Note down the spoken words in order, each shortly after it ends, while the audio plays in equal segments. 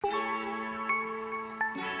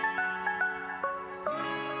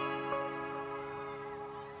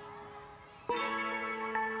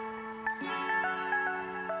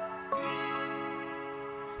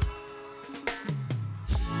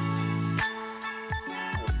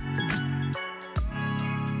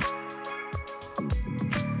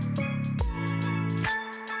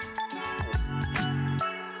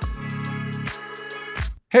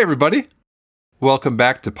Hey, everybody. Welcome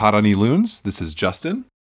back to Pot on You Loons. This is Justin.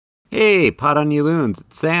 Hey, Pot on You Loons.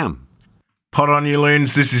 It's Sam. Pot on You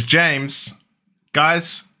Loons. This is James.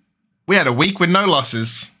 Guys, we had a week with no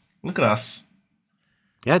losses. Look at us.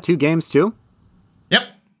 Yeah, 2 games too. Yep.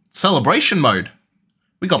 Celebration mode.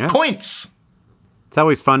 We got points. It's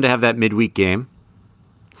always fun to have that midweek game,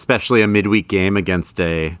 especially a midweek game against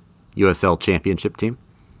a USL championship team.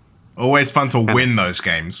 Always fun to win those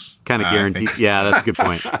games. Kind of guaranteed. Yeah, that's a good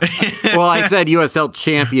point. Well, I said USL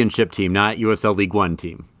championship team, not USL League One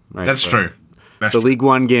team. Right? That's true. That's true. League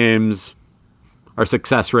One games, our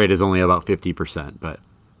success rate is only about 50%. But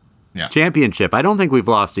championship, I don't think we've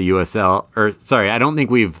lost a I don't think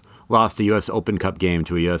we've lost a US Open Cup game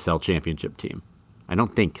to a USL championship team. I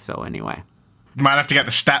don't think so, anyway. You might have to get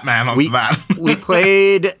the stat man on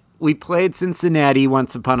that. we played Cincinnati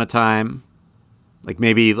once upon a time.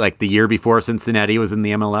 Maybe the year before Cincinnati was in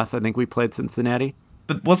the MLS, I think we played Cincinnati.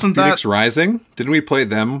 But wasn't Phoenix Rising? Didn't we play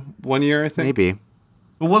them one year, I think? Maybe.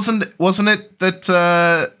 But wasn't it that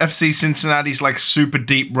FC Cincinnati's super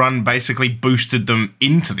deep run basically boosted them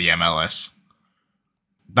into the MLS?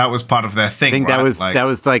 That was part of their thing, I think right? that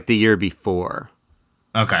was the year before.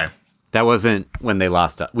 Okay. That wasn't when they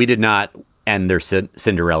lost. We did not end their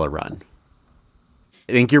Cinderella run.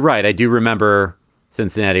 I think you're right. I do remember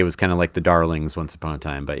Cincinnati was kind of like the darlings once upon a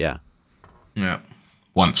time, but yeah. Yeah.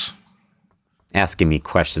 Once. Asking me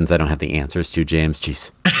questions I don't have the answers to, James.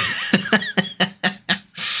 Jeez.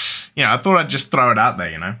 I thought I'd just throw it out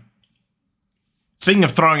there, Speaking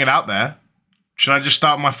of throwing it out there, should I just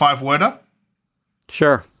start my 5-worder?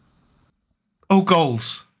 Sure. Oh,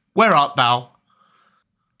 goals. Where art thou?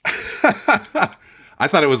 I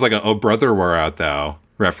thought it was like a "Oh brother, where art thou"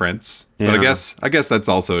 reference, but I guess that's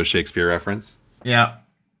also a Shakespeare reference. Yeah.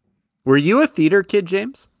 Were you a theater kid,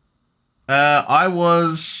 James? I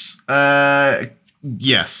was.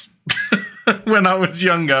 Yes. When I was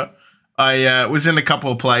younger, I was in a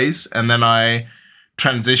couple of plays, and then I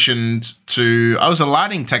transitioned to. I was a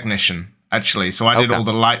lighting technician, actually, so I did all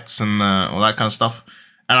the lights and all that kind of stuff,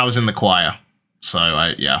 and I was in the choir. So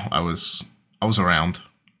I was around.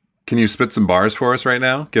 Can you spit some bars for us right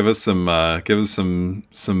now? Give us some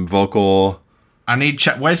vocal. I need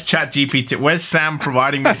chat. Where's ChatGPT? Where's Sam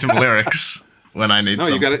providing me some lyrics when I need? No,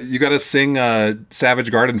 you gotta sing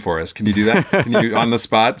Savage Garden for us. Can you do that? Can you on the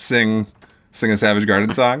spot sing a Savage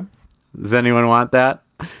Garden song? Does anyone want that?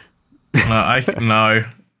 No.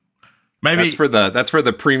 Maybe that's for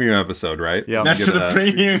the premium episode, right? Yeah, that's for the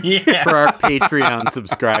premium. Yeah, for our Patreon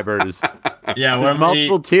subscribers. Yeah, there's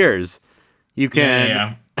multiple tiers. You can.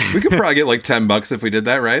 Yeah. We could probably get $10 if we did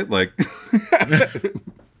that, right?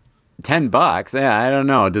 $10. Yeah, I don't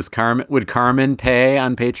know. Would Carmen pay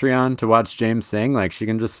on Patreon to watch James sing? She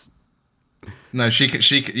can just. No, she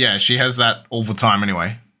has that all the time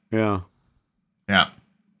anyway. Yeah. Yeah.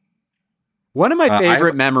 One of my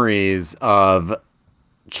favorite memories of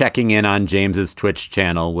checking in on James's Twitch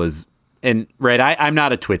channel was, I'm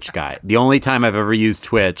not a Twitch guy. The only time I've ever used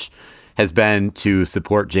Twitch has been to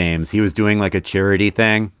support James. He was doing a charity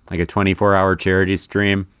thing, a 24-hour charity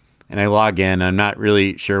stream. And I log in. I'm not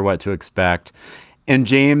really sure what to expect. And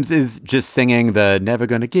James is just singing the "Never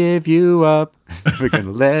Gonna Give You Up, Never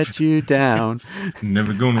Gonna Let You Down,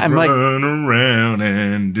 Never Gonna Run Around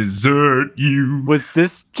and Desert You." Was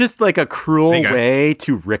this just a cruel way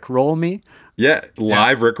to rickroll me? Yeah,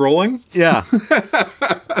 live rickrolling? Yeah.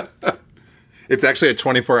 It's actually a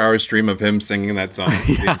 24-hour stream of him singing that song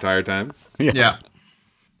the entire time. Yeah.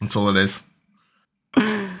 That's all it is.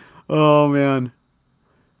 Oh, man.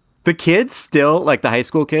 The kids still, the high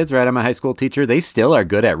school kids, right? I'm a high school teacher. They still are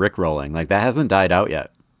good at rickrolling. That hasn't died out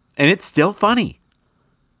yet. And it's still funny.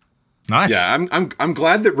 Nice. Yeah, I'm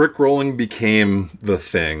glad that rickrolling became the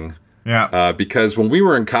thing. Yeah. Because when we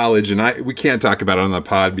were in college, and we can't talk about it on the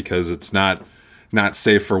pod because it's not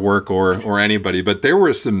safe for work or anybody, but there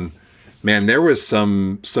was some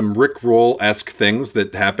rickroll-esque things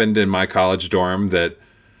that happened in my college dorm that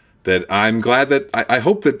I'm glad that I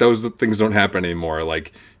hope that those things don't happen anymore.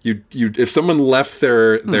 You if someone left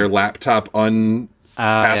their laptop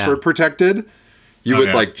password protected, you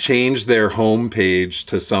would change their home page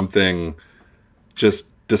to something just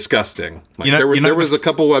disgusting. There was a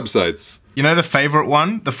couple websites. The favorite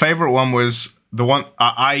one? The favorite one was the one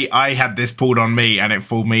I had this pulled on me, and it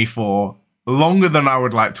fooled me for longer than I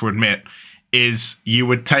would like to admit. Is you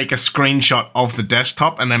would take a screenshot of the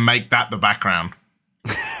desktop and then make that the background.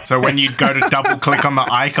 So when you go to double click on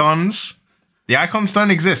the icons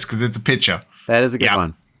don't exist because it's a picture. That is a good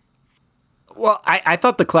one. Well, I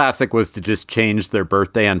thought the classic was to just change their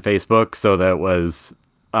birthday on Facebook so that it was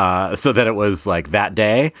so that it was like that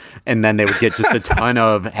day. And then they would get just a ton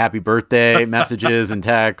of happy birthday messages and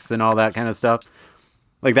texts and all that kind of stuff.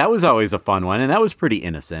 Like that was always a fun one. And that was pretty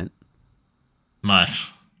innocent.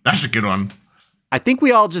 Nice. That's a good one. I think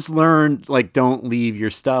we all just learned, like, don't leave your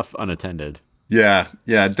stuff unattended. Yeah.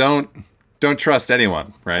 Don't trust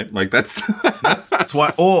anyone, right? Like that's that's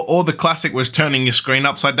why. Or the classic was turning your screen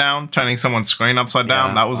upside down, turning someone's screen upside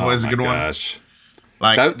down. That was always a good one.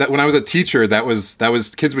 Like that when I was a teacher, that was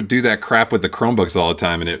kids would do that crap with the Chromebooks all the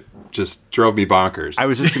time, and it just drove me bonkers. I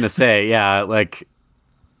was just gonna say, yeah, like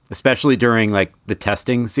especially during like the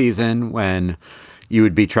testing season when you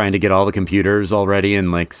would be trying to get all the computers already,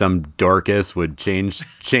 and like some dorcas would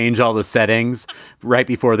change all the settings right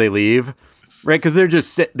before they leave, right? Because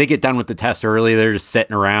they get done with the test early. They're just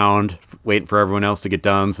sitting around waiting for everyone else to get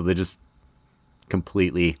done, so they just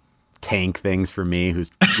completely tank things for me, who's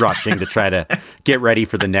rushing to try to get ready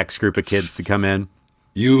for the next group of kids to come in.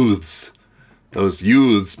 Those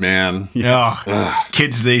youths, man. Yeah,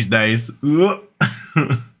 kids these days.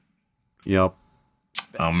 Yep.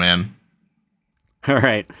 Oh man. All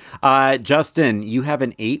right. Justin, you have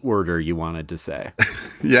an 8-worder you wanted to say.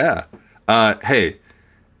 Yeah. Hey.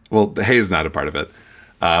 Well, the hey is not a part of it.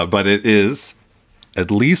 But it is,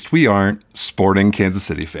 at least we aren't sporting Kansas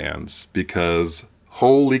City fans, because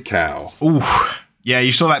holy cow. Ooh. Yeah,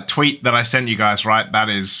 you saw that tweet that I sent you guys, right? That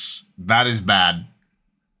is bad.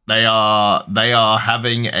 They are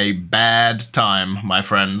having a bad time, my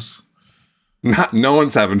friends. No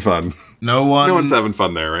one's having fun. No one's having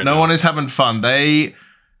fun there, right? No one is having fun. They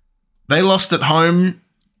lost at home.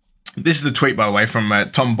 This is the tweet, by the way, from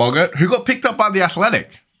Tom Boggart, who got picked up by The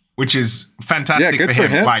Athletic, which is fantastic for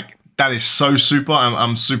him. Like, that is so super.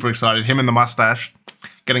 I'm super excited. Him and the mustache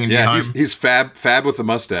getting a new home. He's fab with the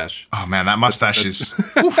mustache. Oh, man, that mustache is...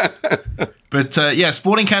 But,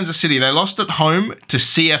 Sporting Kansas City, they lost at home to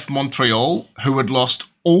CF Montreal, who had lost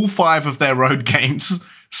all 5 of their road games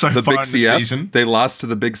so the far big in the CF? season. They lost to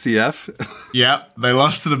the big CF? Yeah, they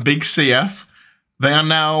lost to the big CF. They are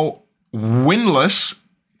now winless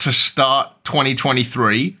to start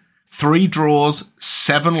 2023. 3 draws,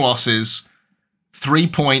 7 losses, 3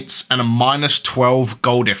 points, and a minus 12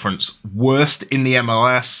 goal difference. Worst in the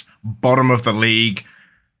MLS, bottom of the league.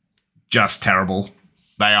 Just terrible.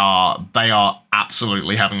 They are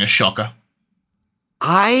absolutely having a shocker.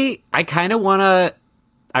 I kind of want to...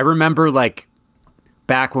 I remember, like,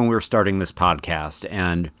 back when we were starting this podcast,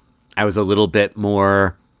 and I was a little bit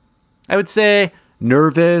more, I would say,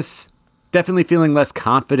 nervous, definitely feeling less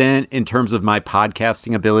confident in terms of my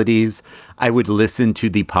podcasting abilities. I would listen to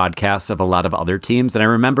the podcasts of a lot of other teams, and I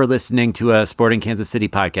remember listening to a Sporting Kansas City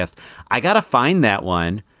podcast. I got to find that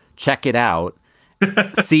one, check it out,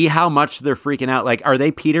 see how much they're freaking out. Like, are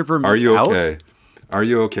they Peter Vermees out? Are you okay? Are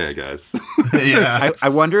you okay, guys? Yeah. I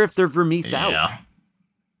wonder if they're Vermees out. Yeah.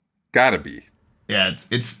 Gotta be. Yeah,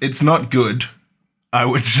 it's not good, I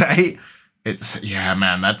would say. It's, yeah,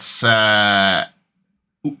 man, that's oofta.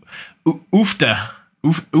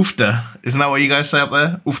 Oofta. Isn't that what you guys say up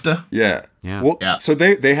there? Oofta? Yeah. Well, yeah. So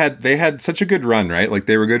they had such a good run, right? Like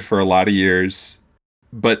they were good for a lot of years,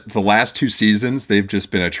 but the last 2 seasons they've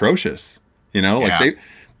just been atrocious. You know, like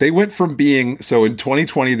they went from being, so in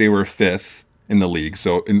 2020 they were 5th in the league,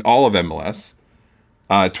 so in all of MLS.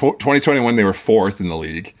 2021 they were 4th in the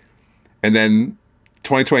league. And then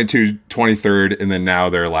 2022, 23rd, and then now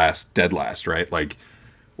they're dead last, right? Like,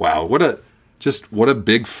 wow, what a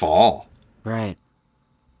big fall. Right.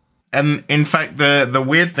 And in fact, the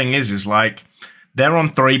weird thing is like, they're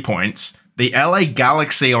on 3 points. The LA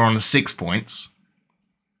Galaxy are on 6 points.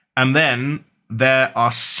 And then there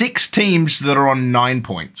are 6 teams that are on 9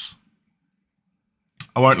 points.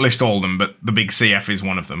 I won't list all of them, but the big CF is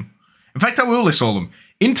one of them. In fact, I will list all of them.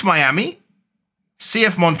 Inter Miami,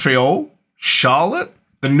 CF Montreal, Charlotte,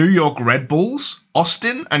 the New York Red Bulls,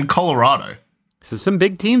 Austin, and Colorado. So some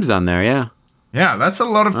big teams on there, yeah. Yeah, that's a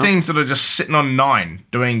lot of teams that are just sitting on 9,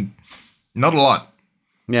 doing not a lot.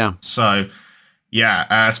 Yeah. So,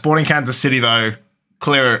 yeah, Sporting Kansas City, though,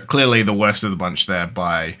 clearly the worst of the bunch there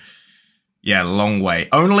by, a long way.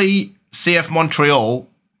 Only CF Montreal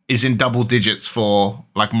is in double digits for,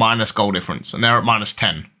 like, minus goal difference, and they're at minus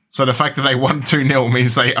 10. So the fact that they won 2-0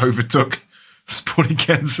 means they overtook Sporting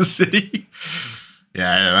Kansas City.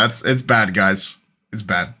 Yeah, it's bad, guys. It's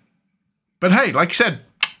bad. But hey, like you said,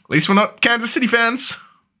 at least we're not Kansas City fans.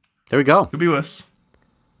 There we go. Could be worse.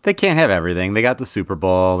 They can't have everything. They got the Super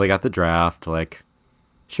Bowl. They got the draft. Like,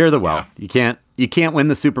 share the wealth. Yeah. You can't win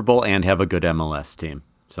the Super Bowl and have a good MLS team.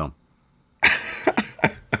 So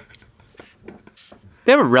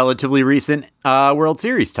they have a relatively recent World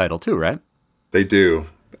Series title too, right? They do.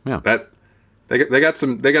 Yeah. They got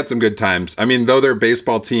some good times. I mean, though their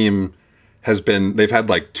baseball team they've had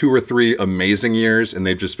like 2 or 3 amazing years, and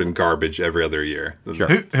they've just been garbage every other year. Sure.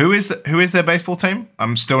 Who is their baseball team?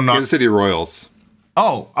 I'm still not. Kansas City Royals.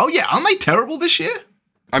 Oh yeah, aren't they terrible this year?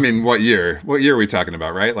 I mean, what year? What year are we talking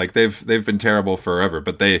about, right? Like they've been terrible forever,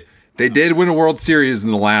 but they did win a World Series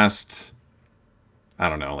in the last, I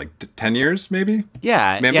don't know, like 10 years maybe?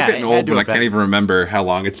 Yeah. Man, I'm getting old when I can't even remember how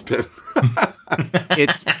long it's been.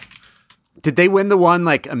 Did they win the one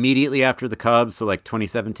like immediately after the Cubs, so like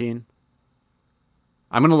 2017?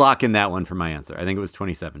 I'm going to lock in that one for my answer. I think it was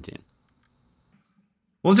 2017.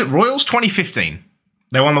 Was it Royals 2015?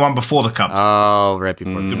 They won the one before the Cubs. Oh, right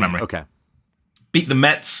before. Good memory. Okay. Beat the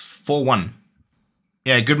Mets 4-1.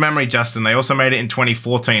 Yeah, good memory, Justin. They also made it in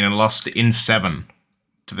 2014 and lost in 7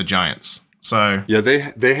 to the Giants. So yeah,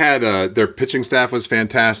 they had their pitching staff was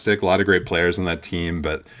fantastic. A lot of great players on that team,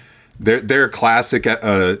 but they're a classic,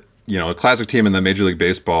 a classic team in the Major League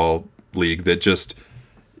Baseball league that just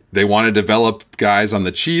they want to develop guys on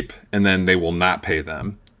the cheap, and then they will not pay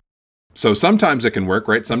them. So sometimes it can work,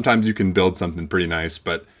 right? Sometimes you can build something pretty nice,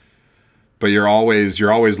 but you're always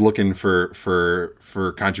looking for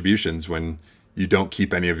contributions when you don't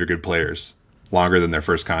keep any of your good players longer than their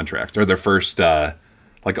first contract or their first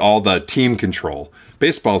like all the team control.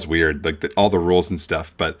 Baseball's weird, like all the rules and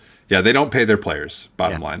stuff, but yeah, they don't pay their players,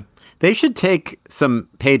 bottom line. They should take some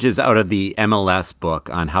pages out of the MLS book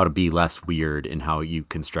on how to be less weird in how you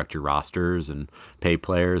construct your rosters and pay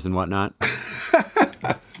players and whatnot.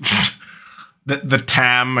 the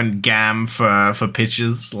TAM and GAM for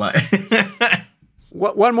pitches, like.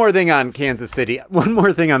 One more thing on Kansas City. One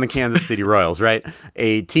more thing on the Kansas City Royals, right?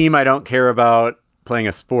 A team I don't care about, playing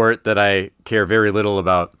a sport that I care very little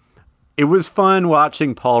about. It was fun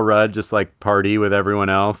watching Paul Rudd just like party with everyone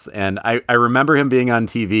else. And I remember him being on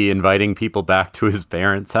TV inviting people back to his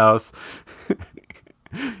parents' house.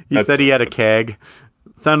 He said he had a keg.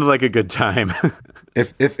 Sounded like a good time.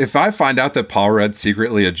 If I find out that Paul Rudd's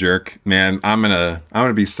secretly a jerk, man, I'm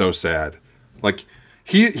gonna be so sad. Like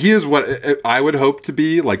he is what I would hope to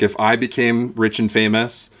be. Like if I became rich and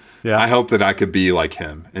famous, I hope that I could be like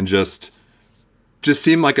him and just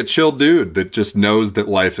seem like a chill dude that just knows that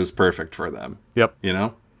life is perfect for them. Yep.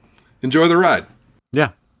 Enjoy the ride. Yeah.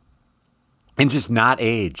 And just not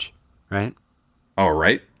age, right? Oh,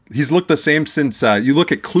 right. He's looked the same since you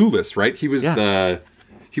look at Clueless, right? He was the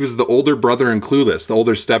older brother in Clueless, the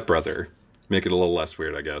older stepbrother. Make it a little less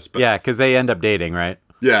weird, I guess. But yeah, because they end up dating, right?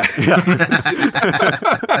 Yeah.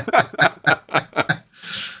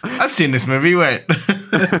 I've seen this movie. Wait.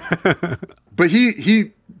 But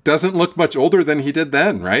he doesn't look much older than he did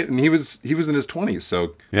then, right? And he was in his 20s,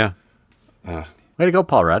 so yeah. Way to go,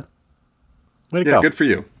 Paul Rudd. Way to go. Good for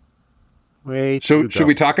you. Should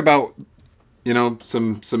we talk about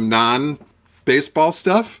some non-baseball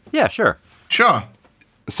stuff? Yeah, sure.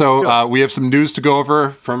 So we have some news to go over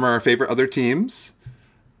from our favorite other teams.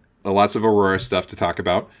 Lots of Aurora stuff to talk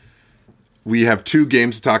about. We have 2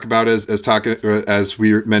 games to talk about as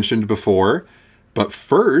we mentioned before. But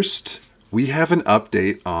first, we have an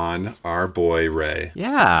update on our boy Ray.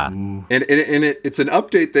 Yeah. And it's an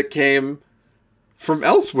update that came from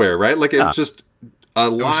elsewhere, right? Like it was just a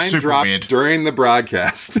line drop during the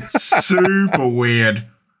broadcast. Super weird.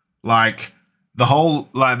 Like the whole,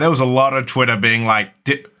 like there was a lot of Twitter being like,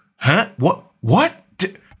 what? What?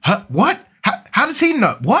 What? How does he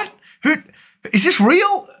know? What? Who? Is this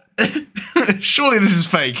real? Surely this is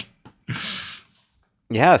fake.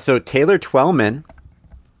 Yeah, so Taylor Twellman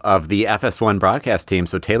of the FS1 broadcast team.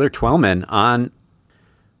 So Taylor Twellman on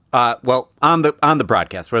the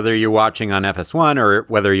broadcast, whether you're watching on FS1 or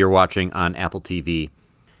whether you're watching on Apple TV,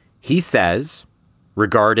 he says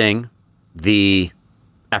regarding the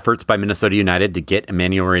efforts by Minnesota United to get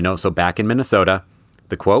Emmanuel Reynoso back in Minnesota,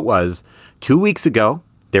 the quote was, 2 weeks ago,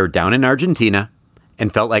 they were down in Argentina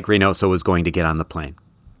and felt like Reynoso was going to get on the plane.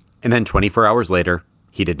 And then 24 hours later,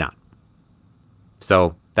 he did not.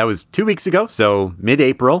 So that was 2 weeks ago, so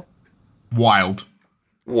mid-April. Wild.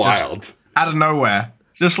 Just out of nowhere.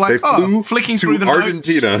 Just like, flicking through the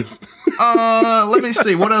Argentina. Notes. Let me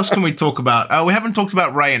see. What else can we talk about? We haven't talked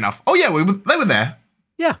about Ray enough. Oh, yeah, they were there.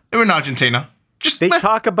 Yeah. They were in Argentina. They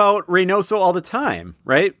talk about Reynoso all the time,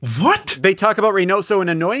 right? What? They talk about Reynoso an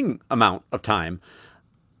annoying amount of time.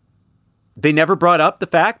 They never brought up the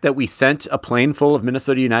fact that we sent a plane full of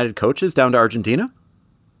Minnesota United coaches down to Argentina.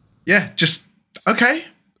 Yeah, just, okay.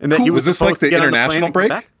 And then was this like the international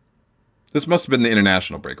break? This must have been the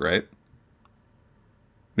international break, right?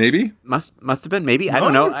 Maybe? Must have been, maybe. I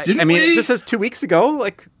don't know. I mean, it just says 2 weeks ago.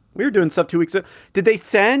 Like, we were doing stuff 2 weeks ago. Did they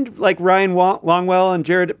send, like, Ryan Longwell and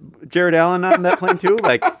Jared Allen on that plane, too?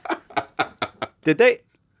 Like, Did they?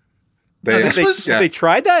 Have they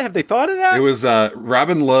tried that? Have they thought of that? It was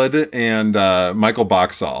Robin Ludd and Michael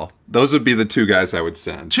Boxall. Those would be the two guys I would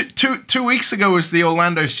send. 2 weeks ago was the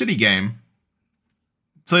Orlando City game.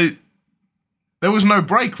 So there was no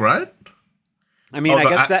break, right? I mean, I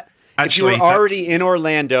guess that actually, if you were already in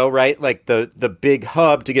Orlando, right? Like the big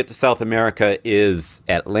hub to get to South America is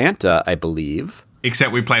Atlanta, I believe.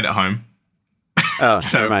 Except we played at home. Oh,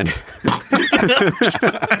 so, never mind.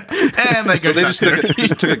 And they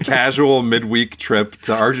just took a casual midweek trip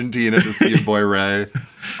to Argentina to see your boy Ray.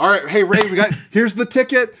 All right, hey Ray, here's the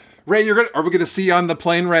ticket. Ray, are we gonna see you on the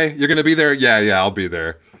plane, Ray? You're gonna be there? Yeah, I'll be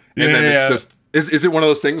there. And then it's just is it one of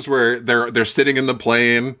those things where they're sitting in the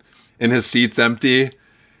plane and his seat's empty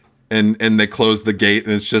and they close the gate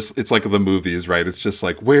and it's like the movies, right? It's just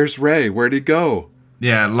like, where's Ray? Where'd he go?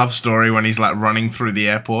 Yeah, love story when he's like running through the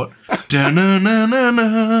airport.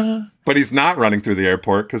 Da-na-na-na-na. But he's not running through the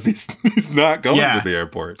airport because he's not going to the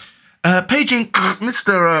airport. Paging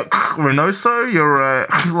Mr. Reynoso, your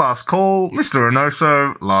last call. Mr.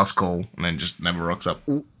 Reynoso, last call. And then just never rocks up.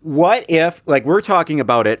 What if, like, we're talking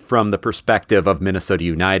about it from the perspective of Minnesota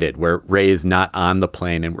United, where Ray is not on the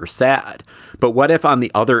plane and we're sad. But what if on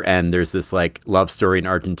the other end, there's this, like, love story in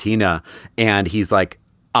Argentina and he's, like,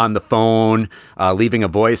 on the phone, leaving a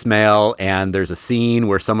voicemail, and there's a scene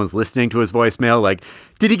where someone's listening to his voicemail, like,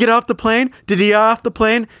 did he get off the plane? Did he get off the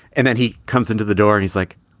plane? And then he comes into the door and he's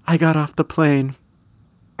like, I got off the plane.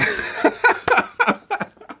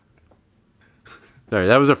 Sorry,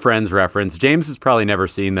 that was a Friends reference. James has probably never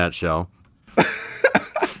seen that show.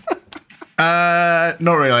 Not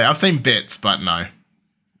really. I've seen bits, but no.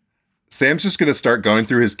 Sam's just going to start going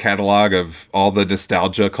through his catalog of all the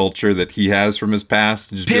nostalgia culture that he has from his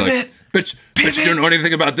past and just be like, bitch, you don't know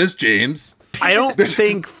anything about this, James. I don't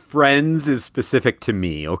think Friends is specific to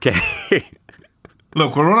me, okay?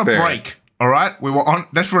 Look, we're on a break, all right?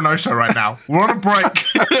 That's Reynoso right now. We're on a break.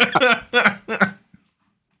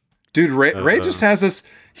 Dude, Ray just has us,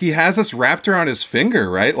 he has us wrapped around his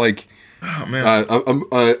finger, right? Like, oh, man.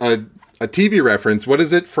 A TV reference. What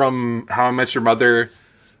is it from How I Met Your Mother?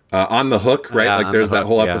 On the Hook, right? Like there's that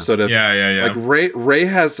whole episode of like Ray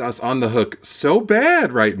has us on the hook so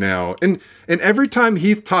bad right now. And every time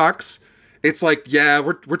Heath talks, it's like, yeah,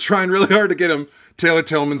 we're trying really hard to get him. Taylor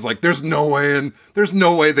Tillman's like, there's no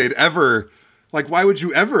way they'd ever, like, why would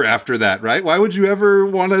you ever after that, right? Why would you ever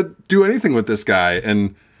want to do anything with this guy?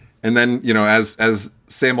 And then, you know, as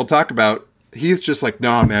Sam will talk about, he's just like,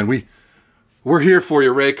 nah, man, we're here for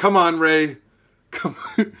you, Ray. Come on, Ray. Come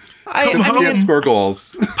on. I can't score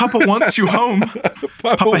goals. Papa wants you home.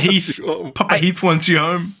 Papa Heath wants you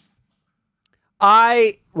home.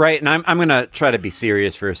 And I'm going to try to be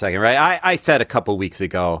serious for a second, right? I said a couple weeks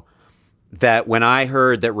ago that when I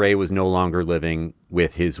heard that Ray was no longer living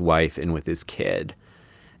with his wife and with his kid,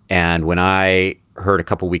 and when I heard a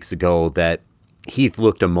couple weeks ago that Heath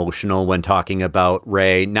looked emotional when talking about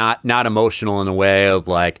Ray, not emotional in a way of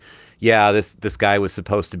like, yeah, this guy was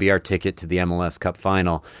supposed to be our ticket to the MLS Cup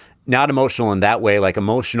final. Not emotional in that way, like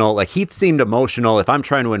emotional, like Heath seemed emotional. If I'm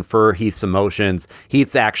trying to infer Heath's emotions,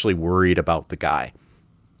 Heath's actually worried about the guy,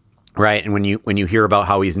 right? And when you hear about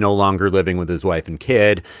how he's no longer living with his wife and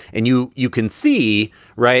kid, and you can see,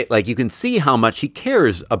 right, like you can see how much he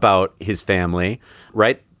cares about his family,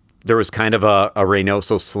 right? There was kind of a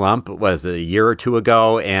Reynoso slump, a year or two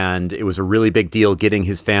ago, and it was a really big deal getting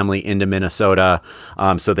his family into Minnesota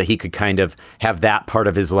so that he could kind of have that part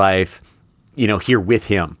of his life, you know, here with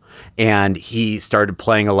him. And he started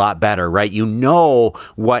playing a lot better, right? You know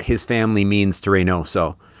what his family means to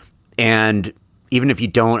Reynoso. And even if you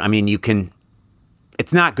don't, I mean,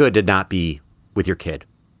 it's not good to not be with your kid.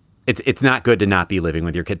 It's not good to not be living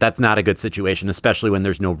with your kid. That's not a good situation, especially when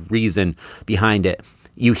there's no reason behind it.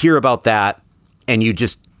 You hear about that and you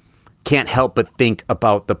just can't help but think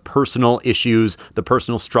about the personal issues, the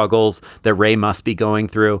personal struggles that Ray must be going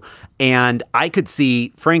through. And I could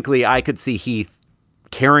see Heath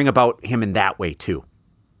caring about him in that way too.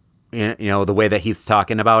 You know, the way that Heath's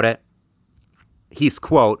talking about it. Heath's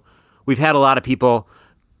quote, "We've had a lot of people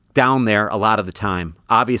down there a lot of the time.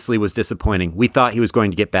 Obviously was disappointing. We thought he was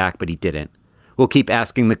going to get back, but he didn't. We'll keep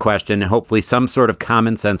asking the question and hopefully some sort of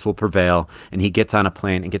common sense will prevail and he gets on a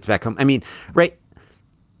plane and gets back home." I mean, right?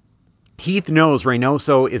 Heath knows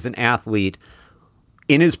Reynoso is an athlete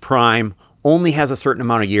in his prime, only has a certain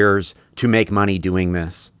amount of years to make money doing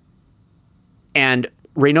this. And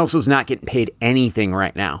Reynoso's not getting paid anything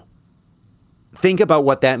right now. Think about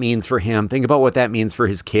what that means for him. Think about what that means for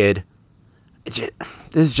his kid. This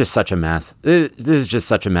is just such a mess. This is just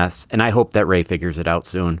such a mess. And I hope that Ray figures it out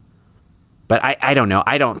soon. But I don't know.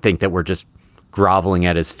 I don't think that we're just groveling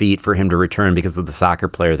at his feet for him to return because of the soccer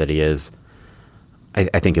player that he is.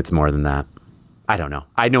 I think it's more than that. I don't know.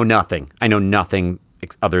 I know nothing.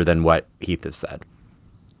 Other than what Heath has said.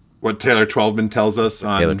 What Taylor Twelveman tells us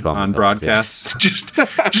on broadcasts. just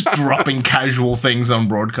dropping casual things on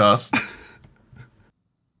broadcast.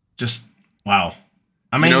 Just, wow.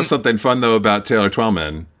 I mean, something fun though about Taylor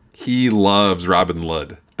Twelman? He loves Robin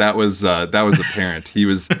Hood. That was apparent.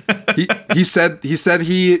 He said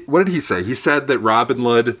what did he say? He said that Robin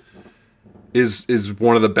Hood is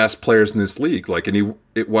one of the best players in this league. Like, and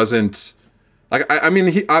it wasn't like, I mean,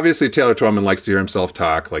 he obviously Taylor Twelman likes to hear himself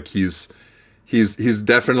talk. Like he's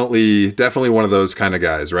definitely one of those kind of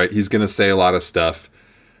guys, right? He's going to say a lot of stuff,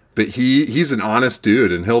 but he's an honest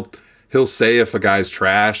dude, and he'll say if a guy's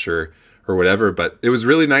trash or whatever. But it was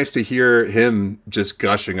really nice to hear him just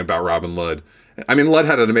gushing about Robin Hood. I mean, Ludd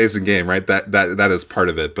had an amazing game, right? That is part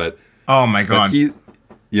of it. But oh my god, he's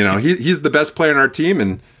the best player in our team,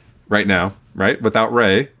 and right now, right, without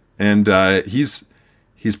Ray, and he's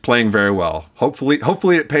playing very well.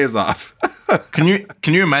 Hopefully it pays off. Can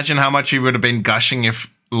you imagine how much he would have been gushing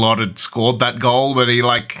if Ludd had scored that goal that he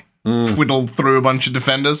twiddled through a bunch of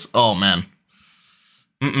defenders? Oh man.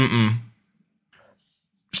 Let's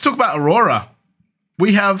talk about Aurora.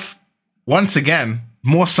 We have once again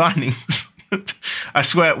more signings. I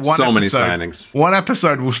swear, many signings. One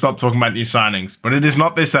episode we'll stop talking about new signings, but it is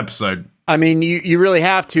not this episode. I mean, you really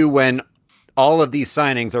have to when all of these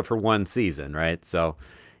signings are for one season, right? So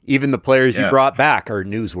even the players you brought back are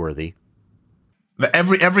newsworthy.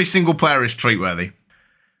 Every single player is treatworthy.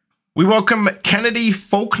 We welcome Kennedy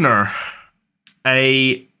Faulkner,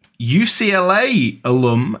 a UCLA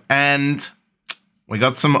alum, and we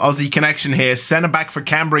got some Aussie connection here. Centre back for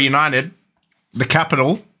Canberra United, the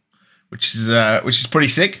capital, which is pretty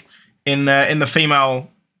sick. In the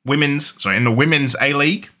women's A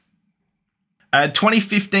League.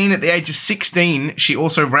 2015, at the age of 16, she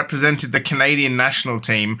also represented the Canadian national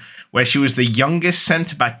team, where she was the youngest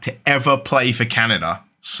centre back to ever play for Canada.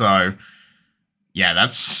 So, yeah,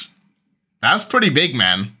 that's pretty big,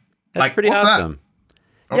 man. That's pretty awesome.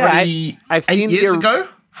 That? Already I've seen 8 years ago?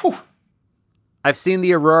 Whew. I've seen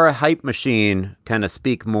the Aurora hype machine kind of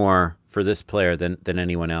speak more for this player than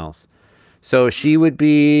anyone else. So she would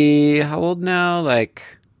be how old now?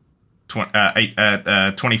 Like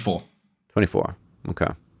 24. 24. Okay.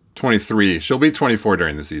 23. She'll be 24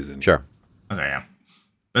 during the season. Sure. Okay, yeah.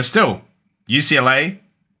 But still, UCLA,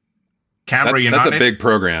 Canberra United. That's a big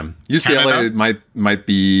program. UCLA Canada. might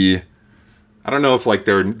be, I don't know if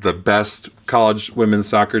they're the best college women's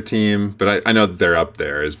soccer team, but I know that they're up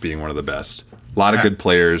there as being one of the best. A lot of good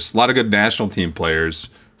players, a lot of good national team players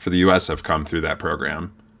for the U.S. have come through that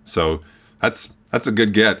program. So that's a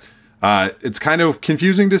good get. It's kind of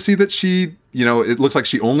confusing to see that she, it looks like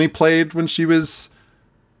she only played when she was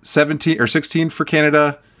 17 or 16 for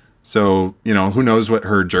Canada. So, who knows what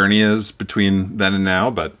her journey is between then and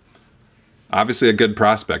now, but obviously a good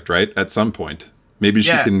prospect, right? At some point. Maybe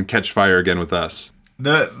she can catch fire again with us.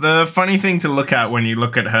 The funny thing to look at when you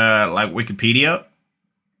look at her Wikipedia,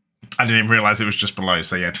 I didn't even realize it was just below,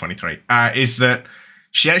 so 23, is that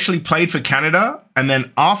she actually played for Canada, and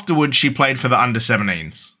then afterwards she played for the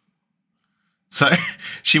under-17s. So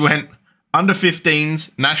she went under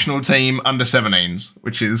 15s, national team, under 17s,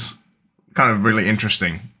 which is kind of really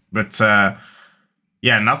interesting. But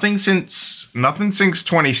nothing since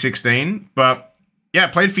 2016. But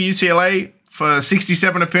played for UCLA for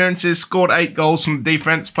 67 appearances, scored 8 goals from the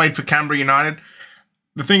defense, played for Canberra United.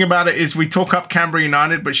 The thing about it is we talk up Canberra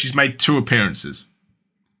United, but she's made 2 appearances.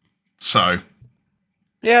 So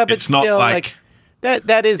yeah, but it's not still, like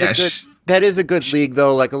that is a good league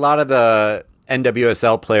though. Like a lot of the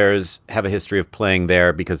NWSL players have a history of playing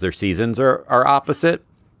there because their seasons are opposite.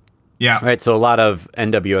 Yeah. Right. So a lot of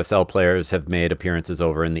NWSL players have made appearances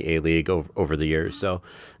over in the A League over the years. So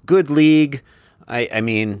good league. I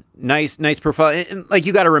mean, nice profile. And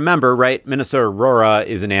you got to remember, right? Minnesota Aurora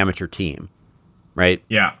is an amateur team, right?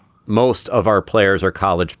 Yeah. Most of our players are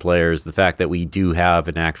college players. The fact that we do have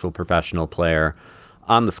an actual professional player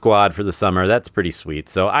on the squad for the summer, that's pretty sweet.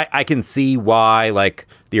 So I can see why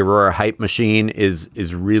the Aurora hype machine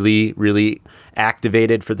is really, really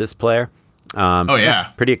activated for this player.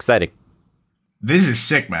 Pretty exciting. This is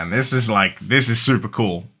sick, man. This is super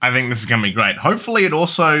cool. I think this is going to be great. Hopefully it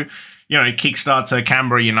also, kickstarts her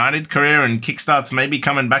Canberra United career and kickstarts maybe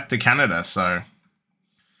coming back to Canada. So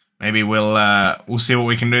maybe we'll see what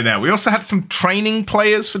we can do there. We also had some training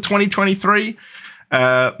players for 2023.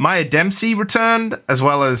 Maya Dempsey returned, as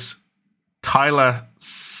well as Tyler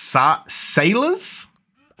Sailors.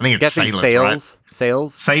 I think it's Sailors,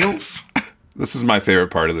 right? Sales. This is my favorite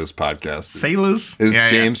part of this podcast. Sailors? Is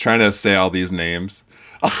James trying to say all these names.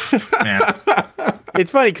 Yeah.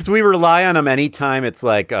 It's funny because we rely on them anytime it's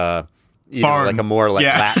like like a more like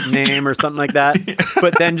Latin name or something like that.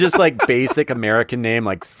 But then just like basic American name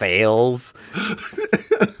like Sales.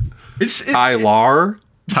 It's Tyler.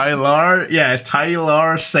 Tyler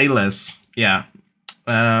Sailors. Yeah.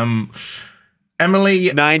 Emily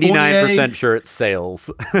 99% sure it's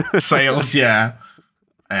Sales. Sales, yeah.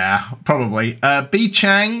 Yeah, probably. B.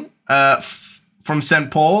 Chang from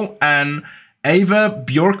St. Paul and Ava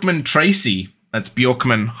Bjorkman Tracy. That's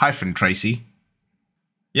Bjorkman - Tracy.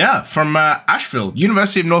 Yeah, from Asheville,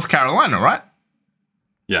 University of North Carolina, right?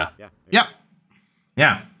 Yeah.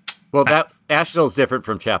 Yeah. Well, that Asheville's different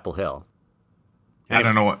from Chapel Hill. I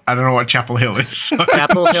don't know what Chapel Hill is.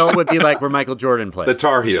 Chapel Hill would be like where Michael Jordan played. The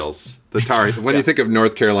Tar Heels. When you think of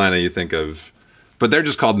North Carolina, you think of, but they're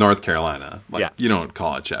just called North Carolina. You don't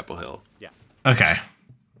call it Chapel Hill. Yeah. Okay.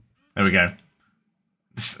 There we go.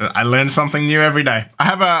 I learn something new every day. I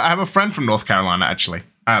have a friend from North Carolina actually.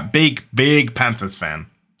 Big Panthers fan.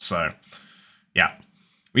 So, yeah.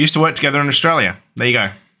 We used to work together in Australia. There you go.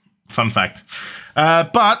 Fun fact.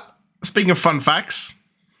 But speaking of fun facts,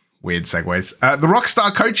 weird segues. The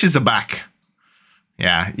Rockstar coaches are back.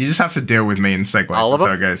 Yeah, you just have to deal with me in segues. That's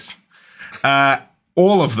how it goes.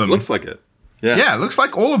 All of them. Looks like it. Yeah. Yeah, looks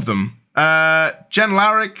like all of them. Jen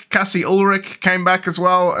Larrick, Cassie Ulrich came back as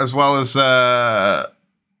well as our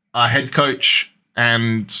head coach,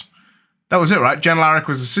 and that was it, right? Jen Larrick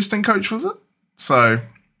was assistant coach, was it? So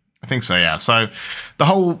I think so, yeah. So the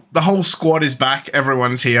whole squad is back.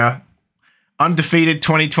 Everyone's here. Undefeated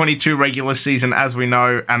 2022 regular season, as we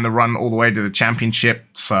know, and the run all the way to the championship.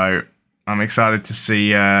 So I'm excited to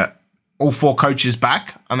see all 4 coaches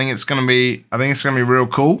back. I think it's gonna be real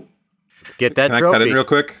cool. Let's get that trophy.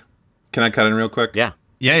 Can I cut in real quick? Yeah.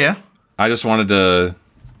 Yeah. I just wanted to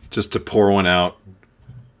pour one out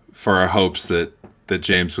for our hopes that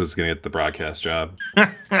James was going to get the broadcast job.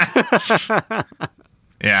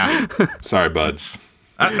 Yeah. Sorry, buds.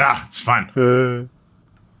 It's fine.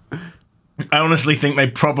 I honestly think they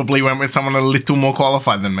probably went with someone a little more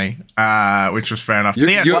qualified than me, which was fair enough. You've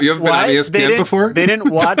been on ESPN before? They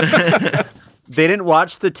didn't watch. They didn't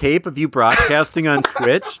watch the tape of you broadcasting on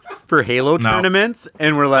Twitch for Halo tournaments,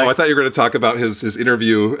 and we're like, I thought you were going to talk about his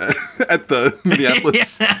interview at the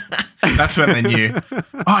Minneapolis. That's when they knew.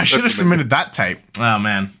 I should have submitted that tape. Oh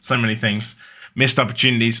man, so many things. Missed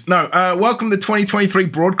opportunities. No, welcome to the 2023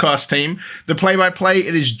 broadcast team. The play-by-play,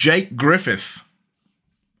 it is Jake Griffith.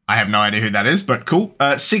 I have no idea who that is, but cool.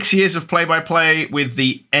 6 years of play-by-play with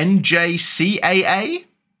the NJCAA.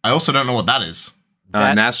 I also don't know what that is.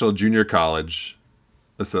 National Junior College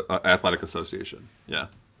Athletic Association. Yeah.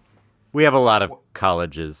 We have a lot of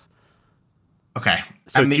colleges. Okay.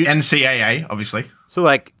 So and the NCAA, obviously. So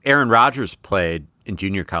like Aaron Rodgers played in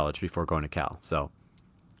junior college before going to Cal. So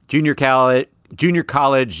junior college,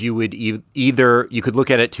 you would you could look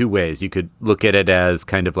at it 2 ways. You could look at it as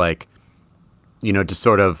kind of like, just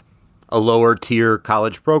sort of a lower tier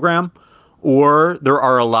college program, or there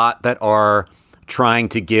are a lot that are trying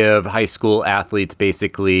to give high school athletes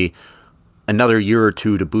basically another year or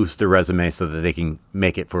 2 to boost their resume so that they can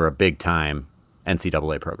make it for a big time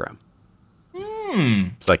NCAA program.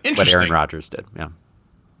 It's like what Aaron Rodgers did. Yeah.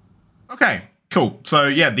 Okay, cool. So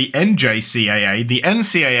yeah, the NJCAA, the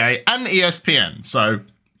NCAA, and ESPN. So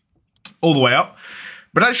all the way up.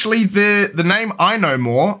 But actually, the name I know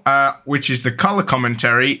more, which is the color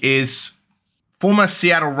commentary, is former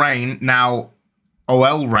Seattle Reign, now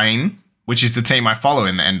OL Reign, which is the team I follow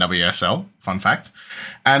in the NWSL, fun fact,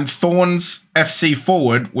 and Thorns FC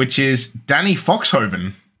forward, which is Danny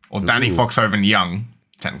Foxhoven, or Danny Foxhoven Young,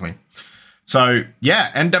 technically. So,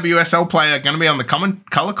 yeah, NWSL player going to be on the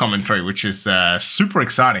color commentary, which is super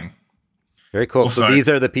exciting. Very cool. Also, so these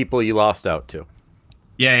are the people you lost out to.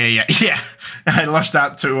 Yeah. I lost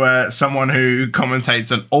out to someone who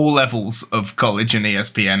commentates at all levels of college and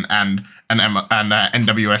ESPN and an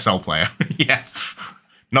NWSL player. Yeah.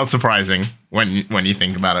 Not surprising when you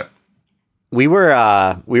think about it. We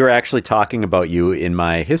were actually talking about you in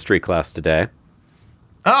my history class today.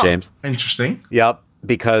 Oh, James. Interesting. Yep,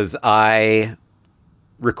 because I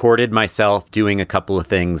recorded myself doing a couple of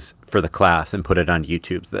things for the class and put it on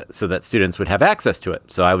YouTube so that students would have access to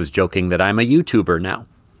it. So I was joking that I'm a YouTuber now,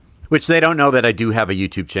 which they don't know that I do have a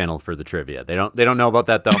YouTube channel for the trivia. They don't know about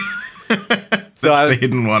that though. So that's the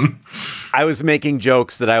hidden one. I was making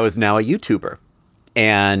jokes that I was now a YouTuber.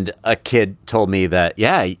 And a kid told me that,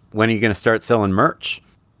 yeah, when are you going to start selling merch?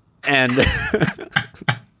 And I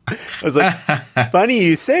was like, funny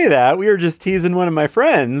you say that. We were just teasing one of my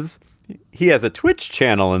friends. He has a Twitch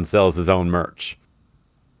channel and sells his own merch.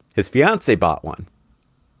 His fiance bought one.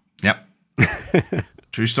 Yep.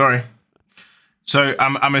 True story. So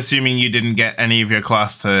I'm assuming you didn't get any of your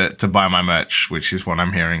class to buy my merch, which is what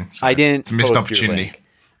I'm hearing. So I didn't. It's a missed opportunity.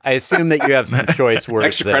 I assume that you have some choice words.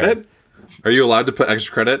 Extra credit? Are you allowed to put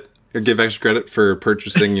extra credit or give extra credit for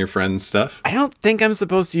purchasing your friend's stuff? I don't think I'm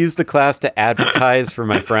supposed to use the class to advertise for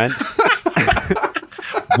my friend.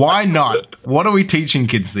 Why not? What are we teaching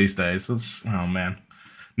kids these days? Oh man,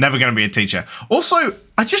 never going to be a teacher. Also,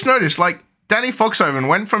 I just noticed like Danny Foxhoven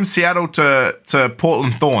went from Seattle to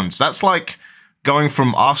Portland Thorns. That's like going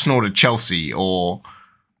from Arsenal to Chelsea or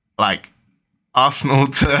like Arsenal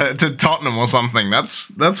to Tottenham or something.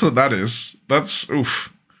 That's what that is. That's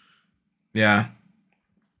oof. Yeah.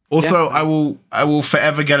 Also, yeah. I will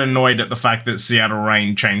forever get annoyed at the fact that Seattle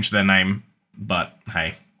Reign changed their name. But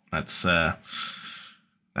hey, that's the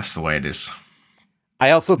way it is.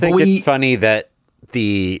 I also think it's funny that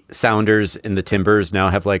the Sounders and the Timbers now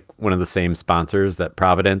have like one of the same sponsors, that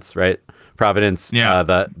Providence, right? Providence,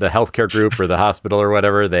 the healthcare group or the hospital or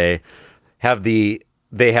whatever. They have the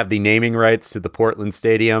naming rights to the Portland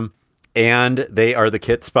Stadium, and they are the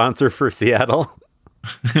kit sponsor for Seattle.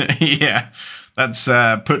 Yeah, that's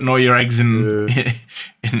putting all your eggs in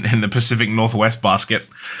the Pacific Northwest basket.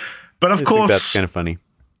 But of course, that's kind of funny.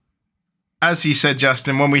 As you said,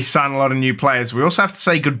 Justin, when we sign a lot of new players, we also have to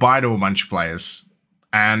say goodbye to a bunch of players.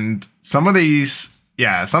 And some of these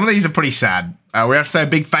are pretty sad. We have to say a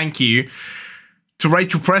big thank you to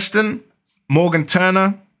Rachel Preston, Morgan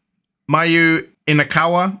Turner, Mayu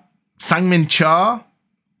Inakawa, Sangmin Cha,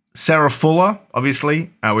 Sarah Fuller, obviously.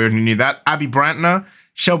 We already knew that. Abby Brantner,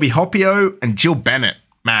 Shelby Hoppio, and Jill Bennett.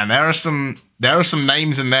 Man, there are some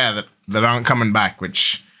names in there that aren't coming back,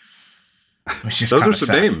 which is those are some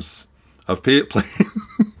sad. Names of players.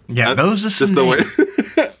 Yeah, those are some names. The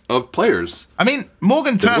way of players. I mean,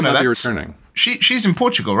 Morgan Turner, be returning. She's in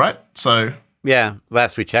Portugal, right? So yeah,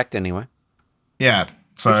 last we checked anyway. Yeah,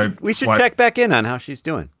 so we should check back in on how she's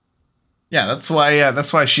doing. Yeah, that's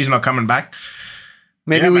why she's not coming back.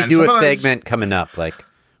 Maybe we do a segment coming up, like,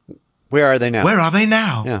 where are they now? Where are they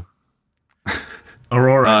now? Yeah.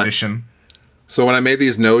 Aurora edition. So when I made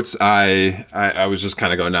these notes, I was just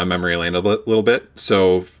kind of going down memory lane a little bit.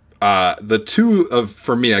 So the two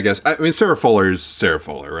for me, I guess, I mean, Sarah Fuller's Sarah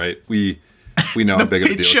Fuller, right? We know how big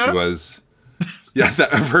of a deal she was. Yeah,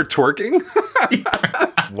 that of her twerking.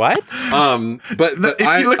 What? But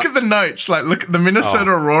if you look at the notes, like look at the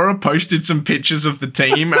Minnesota Aurora posted some pictures of the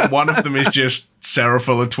team, and one of them is just Sarah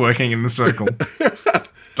Fuller twerking in the circle.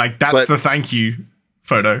 Like that's the thank you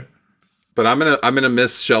photo. But I'm gonna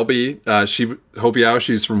miss Shelby.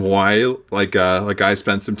 She's from Hawaii. Like I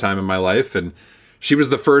spent some time in my life, and she was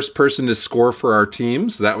the first person to score for our team,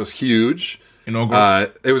 so that was huge.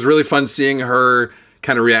 It was really fun seeing her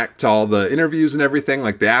kind of react to all the interviews and everything,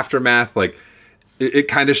 like the aftermath. Like it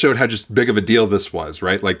kind of showed how just big of a deal this was,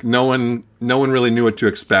 right? Like no one really knew what to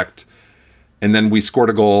expect, and then we scored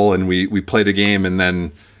a goal and we played a game, and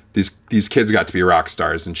then these kids got to be rock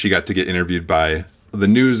stars, and she got to get interviewed by the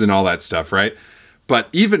news and all that stuff, right? But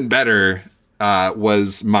even better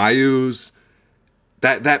was Mayu's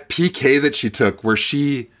that PK that she took, where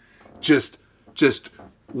she just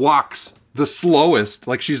walks the slowest,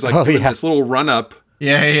 like she's like doing this little run up,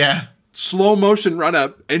 slow motion run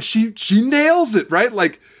up, and she nails it, right?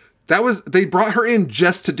 Like they brought her in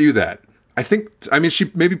just to do that. I mean,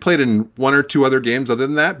 she maybe played in one or two other games other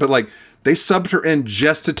than that, but like they subbed her in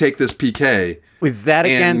just to take this PK. Was that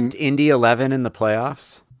against Indy 11 in the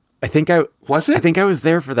playoffs? Was it? I think I was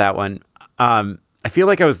there for that one. I feel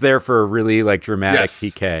like I was there for a really like dramatic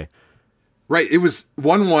PK. Right. It was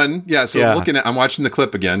 1-1. Yeah. So I'm watching the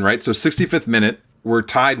clip again, right? So 65th minute, we're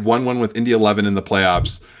tied 1-1 with Indy 11 in the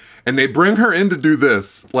playoffs, and they bring her in to do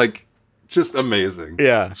this. Like, just amazing.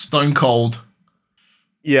 Yeah. Stone cold.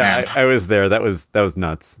 Yeah. I was there. That was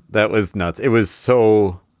nuts. That was nuts. It was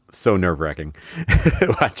so nerve-wracking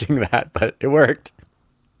watching that, but it worked.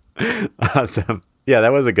 Awesome. Yeah,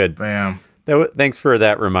 that was a good. Bam. Thanks for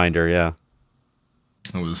that reminder. Yeah,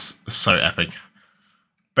 it was so epic.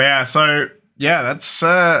 But yeah,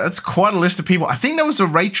 that's quite a list of people. I think there was a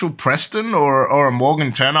Rachel Preston or a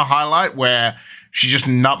Morgan Turner highlight where she just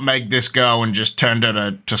nutmegged this girl and just turned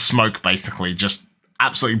her to smoke, basically, just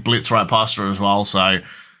absolutely blitzed right past her as well. So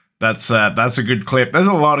that's a good clip. There's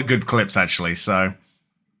a lot of good clips actually. So.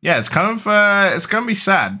 Yeah, it's kind of it's gonna be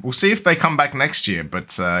sad. We'll see if they come back next year, but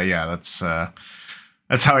that's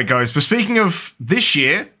how it goes. But speaking of this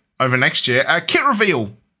year, over next year, kit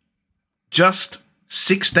reveal, just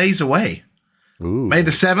 6 days away. Ooh. May the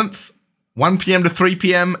 7th, 1 p.m. to 3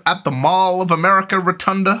 p.m. at the Mall of America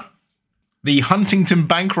Rotunda. the Huntington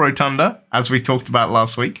Bank Rotunda, as we talked about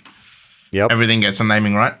last week. Yep. Everything gets a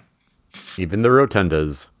naming right. Even the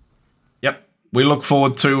rotundas. Yep. We look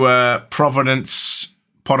forward to Providence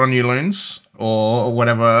Pot on You Loons or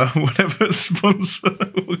whatever sponsor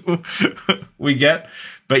we get.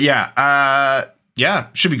 But yeah,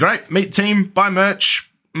 should be great. Meet team, buy merch,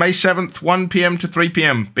 May 7th, 1 p.m. to 3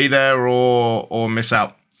 p.m. Be there or miss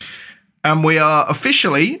out. And we are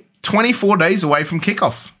officially 24 days away from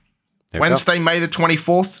kickoff. Wednesday, May the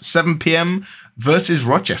 24th, 7 p.m. versus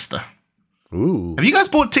Rochester. Ooh. Have you guys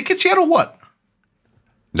bought tickets yet or what?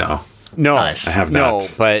 No. Nice. I have not. No,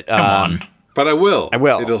 but Come on. But I will. I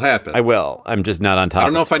will. It'll happen. I will. I'm just not on top. I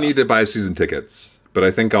don't know of if I stuff. need to buy season tickets, but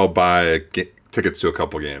I think I'll buy tickets to a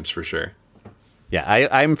couple games for sure. Yeah,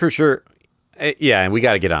 I'm for sure. Yeah, and we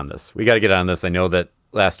got to get on this. I know that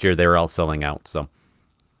last year they were all selling out, so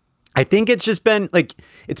I think it's just been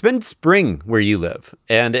it's been spring where you live,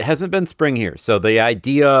 and it hasn't been spring here. So the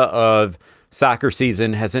idea of soccer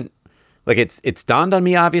season hasn't it's dawned on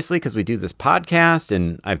me, obviously, because we do this podcast,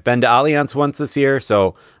 and I've been to Allianz once this year,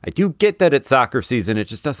 so I do get that it's soccer season. It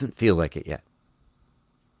just doesn't feel like it yet.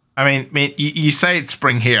 I mean, you say it's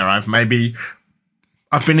spring here. I've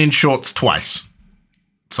been in shorts twice,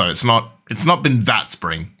 so it's not been that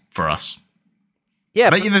spring for us. Yeah,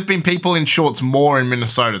 I bet you there's been people in shorts more in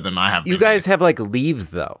Minnesota than I have. You guys have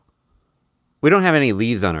leaves though. We don't have any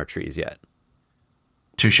leaves on our trees yet.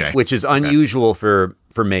 Touché. Which is unusual for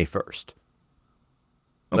May 1st.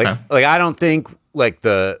 Okay. I don't think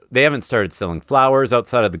they haven't started selling flowers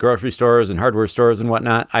outside of the grocery stores and hardware stores and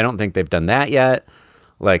whatnot. I don't think they've done that yet.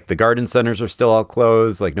 The garden centers are still all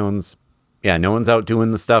closed. No one's out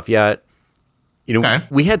doing the stuff yet.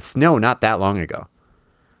 We had snow not that long ago,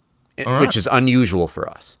 which is unusual for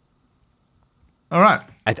us. All right.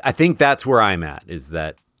 I think that's where I'm at, is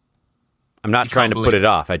that I'm not trying to put it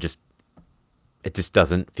off. It just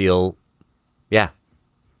doesn't feel,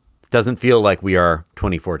 doesn't feel like we are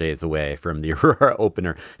 24 days away from the Aurora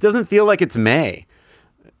opener. It doesn't feel like it's May.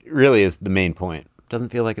 It really is the main point. It doesn't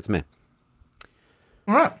feel like it's May.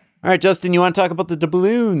 All right. All right, Justin, you want to talk about the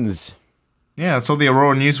doubloons? Yeah, that's all the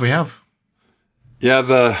Aurora news we have. Yeah,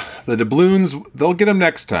 the doubloons, they'll get them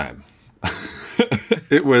next time.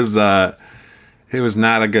 It was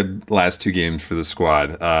not a good last two games for the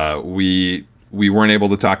squad. We weren't able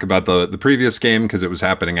to talk about the previous game because it was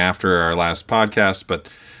happening after our last podcast, but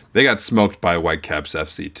they got smoked by Whitecaps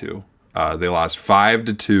FC2. They lost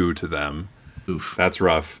 5-2 to them. Oof. That's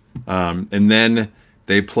rough. And then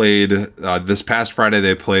they played this past Friday.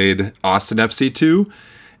 They played Austin FC2,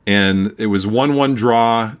 and it was 1-1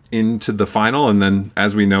 draw into the final. And then,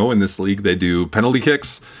 as we know, in this league, they do penalty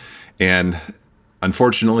kicks, and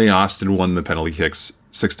unfortunately, Austin won the penalty kicks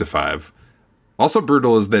 6-5. Also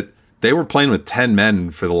brutal is that they were playing with 10 men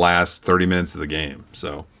for the last 30 minutes of the game.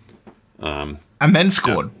 So, and then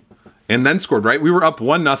scored. Yeah. And then scored, right? We were up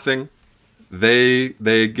 1-0.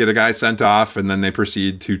 They get a guy sent off, and then they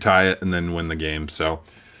proceed to tie it and then win the game. So,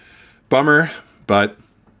 bummer, but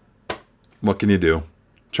what can you do?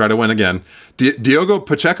 Try to win again. Diogo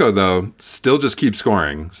Pacheco, though, still just keeps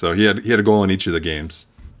scoring. So he had a goal in each of the games.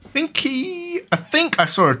 I think I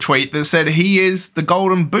saw a tweet that said he is the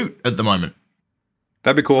golden boot at the moment.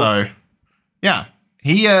 That'd be cool. So, yeah,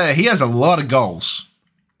 he has a lot of goals.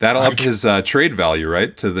 That'll up his trade value,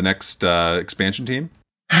 right, to the next expansion team?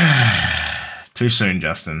 Too soon,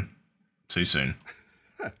 Justin. Too soon.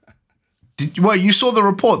 You saw the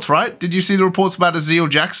reports, right? Did you see the reports about Aziel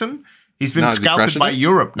Jackson? He's been scouted by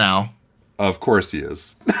Europe now. Of course he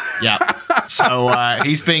is. Yeah. So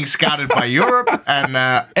he's being scouted by Europe,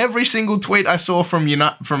 and every single tweet I saw from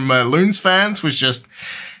Loons fans was just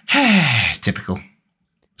typical.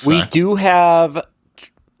 So.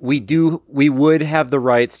 We would have the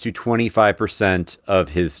rights to 25% of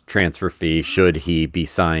his transfer fee should he be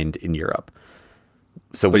signed in Europe.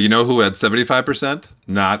 But you know who had 75%?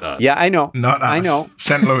 Not us. Yeah, I know. Not us. I know.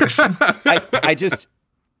 St. Louis. I just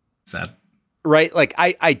sad. Right,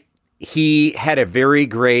 he had a very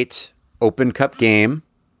great Open Cup game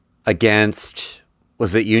against,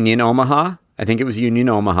 was it Union Omaha? I think it was Union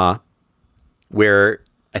Omaha, where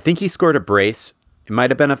I think he scored a brace. It might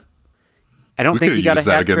have been I don't think he got a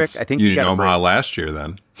hat trick. I think Union he got Omaha last year.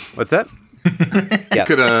 Then what's that? Yeah,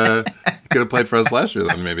 could have played for us last year.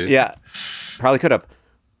 Then maybe. Yeah, probably could have.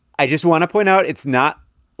 I just want to point out it's not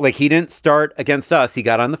he didn't start against us. He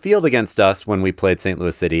got on the field against us when we played St.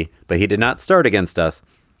 Louis City, but he did not start against us.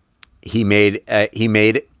 He made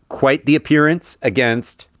quite the appearance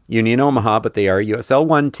against Union Omaha, but they are a USL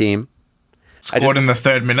 1 team. Scored in the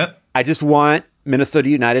 3rd minute. I just want Minnesota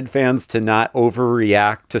United fans to not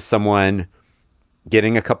overreact to someone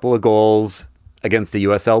getting a couple of goals against the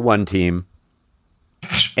USL 1 team.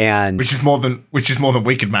 And which is more than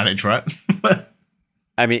we could manage, right?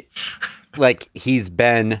 I mean, like, he's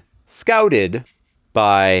been scouted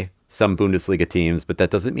by some Bundesliga teams, but that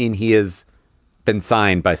doesn't mean he has been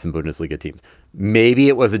signed by some Bundesliga teams. Maybe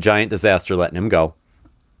it was a giant disaster letting him go.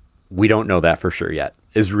 We don't know that for sure yet,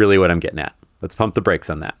 is really what I'm getting at. Let's pump the brakes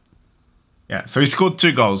on that. Yeah, so he scored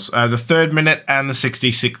 2 goals, the 3rd minute and the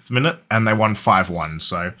 66th minute, and they won 5-1.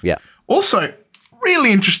 So yeah. Also,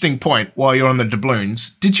 really interesting point while you're on the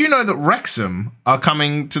doubloons. Did you know that Wrexham are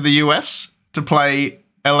coming to the US to play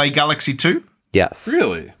LA Galaxy 2? Yes.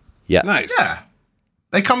 Really? Yeah. Nice. Yeah.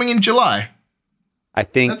 They're coming in July. I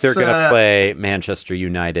think they're going to play Manchester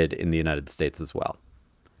United in the United States as well.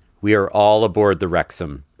 We are all aboard the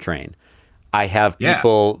Wrexham train. I have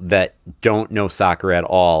people that don't know soccer at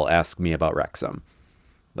all ask me about Wrexham.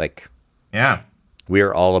 Like, yeah, we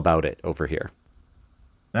are all about it over here.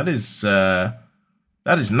 That is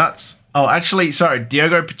nuts. Oh, actually, sorry,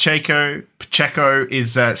 Diogo Pacheco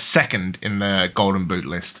is second in the Golden Boot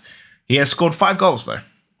list. He has scored 5 goals though.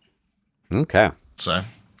 Okay. So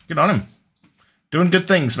good on him. Doing good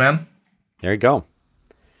things, man. There you go.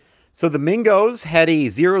 So the Mingos had a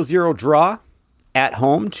 0-0 draw at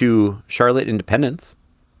home to Charlotte Independence,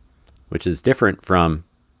 which is different from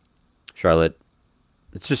Charlotte.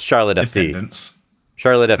 It's just Charlotte FC.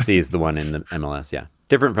 Charlotte FC is the one in the MLS, yeah.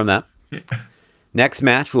 Different from that. Next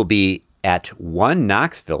match will be at One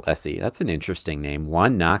Knoxville SE. That's an interesting name.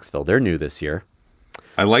 One Knoxville. They're new this year.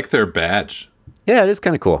 I like their badge. Yeah, it is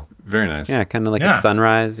kind of cool. Very nice. Yeah, kind of like a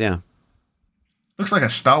sunrise, yeah. Looks like a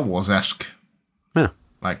Star Wars-esque. Huh.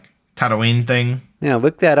 Like Tatooine thing. Yeah,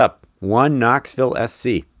 look that up. One Knoxville SC.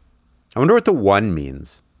 I wonder what the 1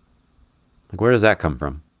 means. Like, where does that come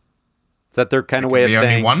from? Is that their kind of way of saying...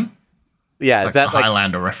 only one? Yeah, it's is that the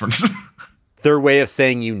Highlander reference? Their way of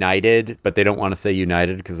saying united, but they don't want to say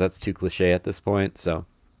united because that's too cliche at this point. So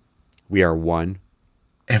we are one.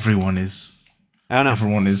 Everyone is. I don't know.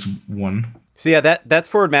 Everyone is one. So yeah, that's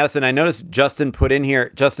Forward Madison. I noticed Justin put in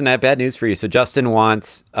here. Justin, I have bad news for you. So Justin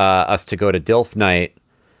wants us to go to DILF night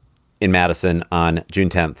in Madison on June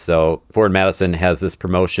 10th. So Forward Madison has this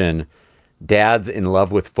promotion, Dads in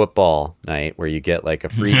Love with Football night, where you get like a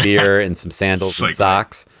free beer and some sandals and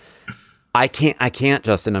socks. I can't,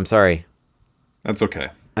 Justin. I'm sorry. That's okay.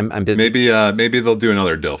 I'm busy. Maybe they'll do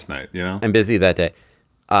another DILF night, you know? I'm busy that day.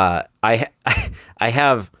 I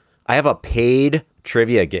have a paid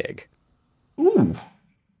trivia gig.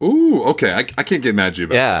 Ooh, okay. I can't get mad at you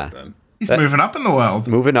about that then. He's moving up in the world.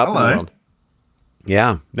 Moving up in the world.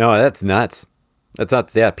 Yeah. No, that's nuts. That's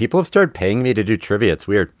nuts. Yeah. People have started paying me to do trivia. It's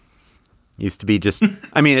weird. Used to be just,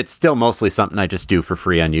 I mean, it's still mostly something I just do for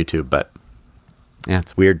free on YouTube, but yeah,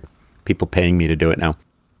 it's weird. People paying me to do it now.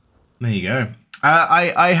 There you go.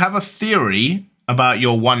 I have a theory about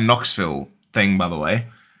your One Knoxville thing, by the way.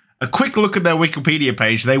 A quick look at their Wikipedia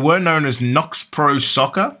page. They were known as Knox Pro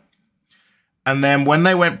Soccer. And then when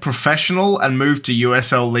they went professional and moved to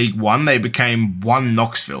USL League One, they became One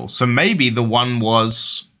Knoxville. So maybe the one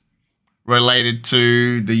was related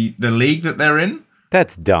to the league that they're in.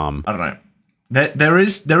 That's dumb. I don't know. There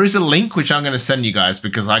is a link which I'm going to send you guys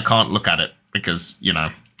because I can't look at it because, you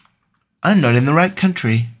know, I'm not in the right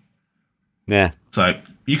country. Yeah. So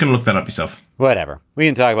you can look that up yourself. Whatever. We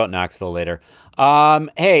can talk about Knoxville later.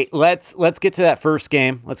 Hey, let's get to that first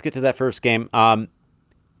game.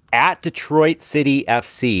 At Detroit City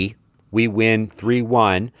FC, we win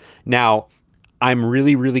 3-1. Now, I'm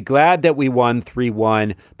really, really glad that we won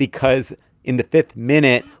 3-1 because in the 5th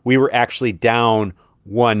minute, we were actually down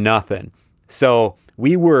 1-0. So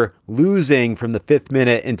we were losing from the 5th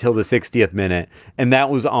minute until the 60th minute, and that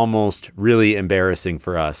was almost really embarrassing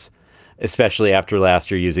for us, especially after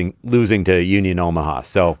last year losing to Union Omaha.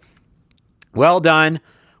 So well done.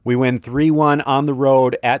 We win 3-1 on the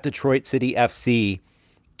road at Detroit City FC.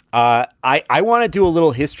 I want to do a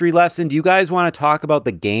little history lesson. Do you guys want to talk about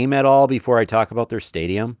the game at all before I talk about their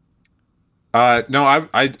stadium? No,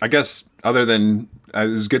 I guess other than it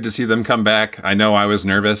was good to see them come back. I know I was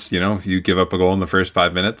nervous. You know, you give up a goal in the first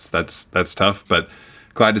 5 minutes. That's tough, but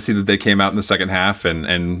glad to see that they came out in the second half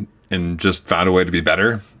and just found a way to be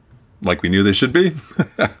better, like we knew they should be.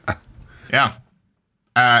 Yeah.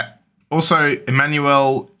 Also,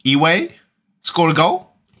 Emmanuel Iwe scored a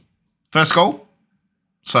goal. First goal.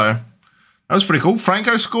 So that was pretty cool.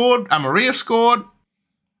 Franco scored. Amaria scored.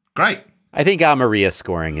 Great. I think Amaria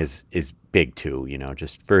scoring is big too, you know,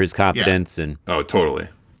 just for his confidence. And oh, totally.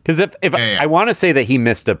 Because if I want to say that he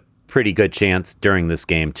missed a pretty good chance during this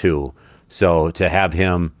game too. So to have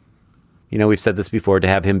him, you know, we've said this before, to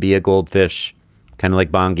have him be a goldfish, kind of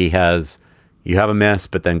like Bongi has, You have a miss,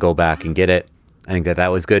 but then go back and get it. I think that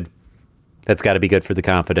was good. That's got to be good for the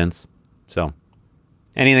confidence. So,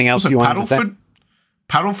 anything else you want to say?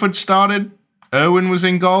 Paddleford started. Irwin was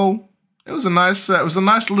in goal. It was a nice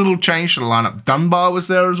little change to the lineup. Dunbar was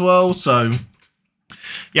there as well. So,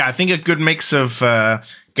 yeah, I think a good mix of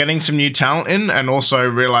getting some new talent in and also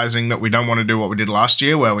realizing that we don't want to do what we did last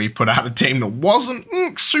year, where we put out a team that wasn't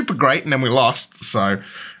super great and then we lost. So,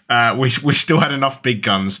 we still had enough big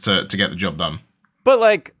guns to get the job done. But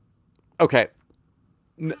like, okay,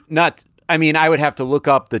 I mean, I would have to look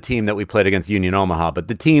up the team that we played against Union Omaha, but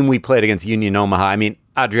the team we played against Union Omaha, I mean,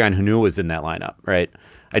 Adrian Hanu was in that lineup, right?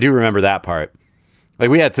 I do remember that part. Like,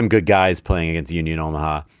 we had some good guys playing against Union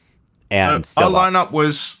Omaha, and our lineup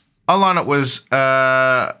was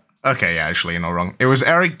okay. Yeah, actually, you're not wrong. It was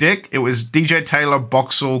Eric Dick, it was DJ Taylor,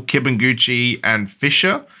 Boxall, Kibanguchi, and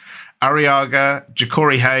Fisher, Arriaga,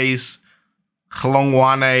 Ja'Cory Hayes,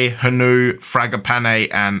 Hlongwane, Hanu,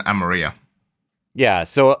 Fragapane, and Amaria. Yeah,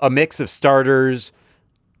 so a mix of starters,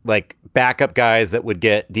 like backup guys that would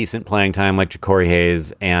get decent playing time, like Ja'Cory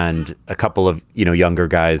Hayes, and a couple of younger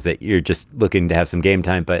guys that you're just looking to have some game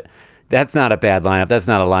time. But that's not a bad lineup. That's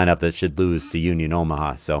not a lineup that should lose to Union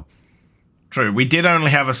Omaha. So true. We did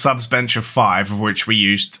only have a subs bench of 5, of which we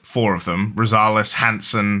used 4 of them: Rosales,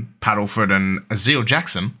 Hansen, Paddleford, and Azeel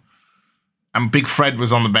Jackson. And Big Fred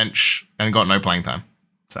was on the bench and got no playing time.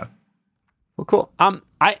 So, well, cool.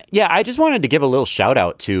 I just wanted to give a little shout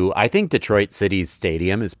out to, I think Detroit City's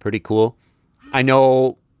stadium is pretty cool. I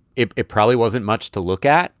know it probably wasn't much to look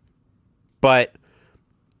at, but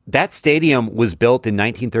that stadium was built in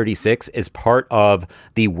 1936 as part of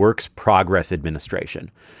the Works Progress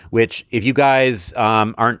Administration, which, if you guys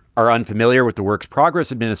are unfamiliar with the Works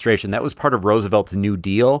Progress Administration, that was part of Roosevelt's New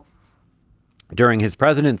Deal during his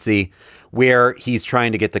presidency, where he's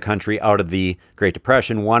trying to get the country out of the Great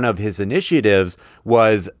Depression. One of his initiatives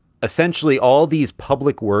was essentially all these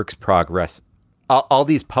public works projects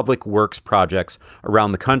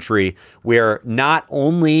around the country, where not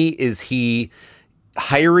only is he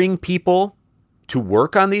hiring people to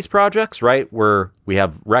work on these projects, right, where we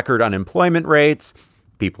have record unemployment rates,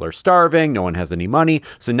 people are starving, no one has any money.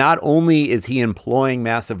 So not only is he employing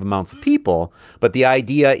massive amounts of people, but the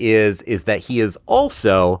idea is that he is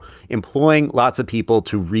also employing lots of people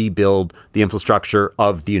to rebuild the infrastructure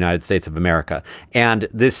of the United States of America. And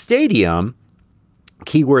this stadium,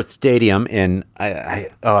 Keyworth Stadium in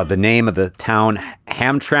the name of the town,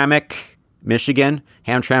 Hamtramck, Michigan.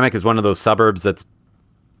 Hamtramck is one of those suburbs that's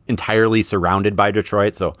entirely surrounded by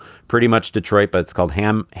Detroit, so pretty much Detroit, but it's called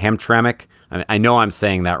Hamtramck. I know I'm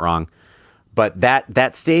saying that wrong, but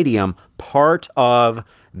that stadium, part of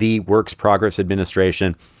the Works Progress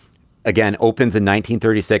Administration, again, opens in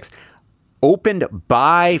 1936, opened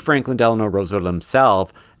by Franklin Delano Roosevelt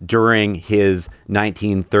himself during his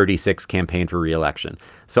 1936 campaign for re-election.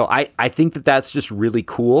 So I think that that's just really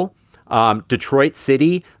cool. Detroit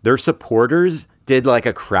City, their supporters did like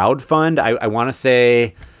a crowd fund. I want to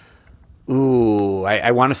say...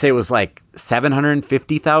 I want to say it was like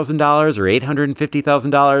 $750,000 or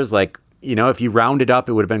 $850,000. Like, if you round it up,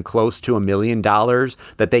 it would have been close to $1 million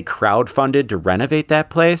that they crowdfunded to renovate that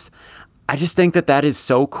place. I just think that is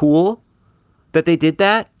so cool that they did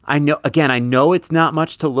that. I know it's not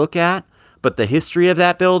much to look at, but the history of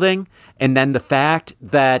that building, and then the fact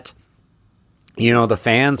that, the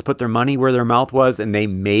fans put their money where their mouth was and they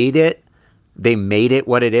made it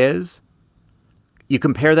what it is. You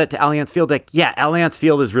compare that to Allianz Field, like, yeah, Allianz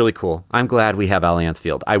Field is really cool. I'm glad we have Allianz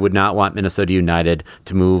Field. I would not want Minnesota United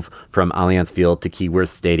to move from Allianz Field to Keyworth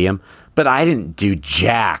Stadium, but I didn't do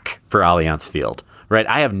jack for Allianz Field, right?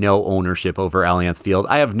 I have no ownership over Allianz Field.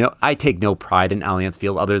 I take no pride in Allianz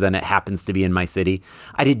Field other than it happens to be in my city.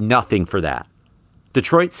 I did nothing for that.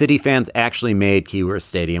 Detroit City fans actually made Keyworth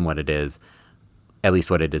Stadium what it is, at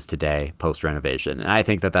least what it is today, post-renovation. And I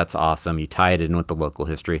think that that's awesome. You tie it in with the local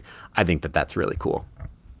history. I think that that's really cool.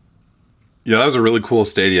 Yeah, that was a really cool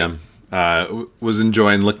stadium. Was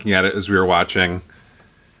enjoying looking at it as we were watching.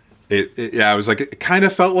 I was like, it kind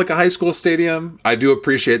of felt like a high school stadium. I do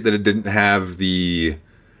appreciate that it didn't have the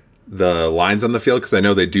lines on the field, because I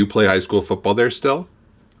know they do play high school football there still.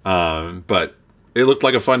 But it looked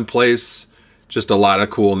like a fun place. Just a lot of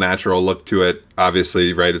cool natural look to it.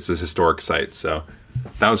 Obviously, right, it's a historic site, so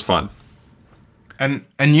that was fun. And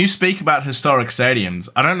you speak about historic stadiums.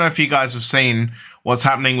 I don't know if you guys have seen what's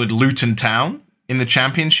happening with Luton Town in the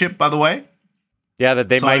championship, by the way. Yeah, that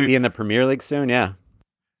they might be in the Premier League soon, yeah.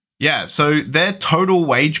 Yeah, so their total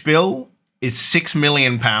wage bill is £6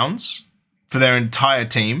 million for their entire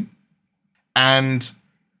team. And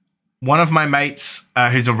one of my mates,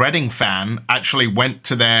 who's a Reading fan, actually went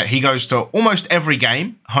to he goes to almost every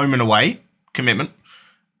game, home and away, commitment.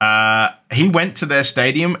 He went to their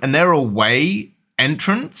stadium, and their away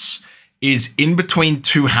entrance is in between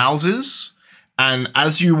two houses. And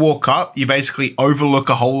as you walk up, you basically overlook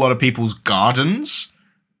a whole lot of people's gardens.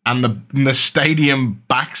 And the stadium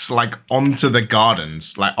backs like onto the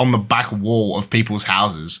gardens, like on the back wall of people's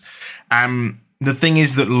houses. The thing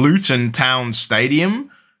is that Luton Town Stadium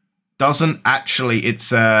doesn't actually,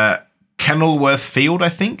 it's Kenilworth Field, I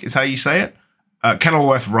think is how you say it.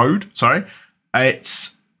 Kenilworth Road, sorry.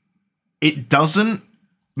 It doesn't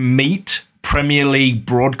meet Premier League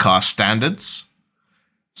broadcast standards.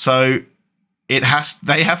 So they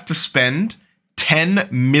have to spend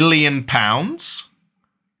 £10 million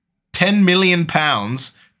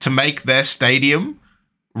to make their stadium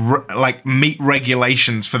meet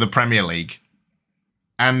regulations for the Premier League.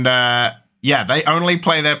 And they only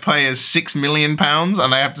play their players £6 million,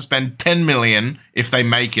 and they have to spend $10 million if they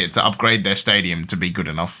make it to upgrade their stadium to be good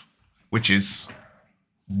enough, which is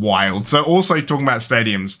wild. So also talking about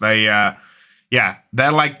stadiums,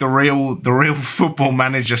 they're like the real Football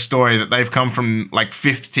Manager story that they've come from like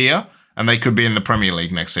 5th tier, and they could be in the Premier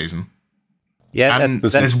League next season. Yeah, and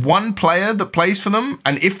there's one player that plays for them,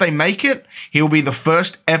 and if they make it, he'll be the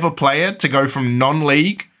first ever player to go from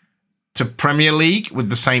non-league to Premier League with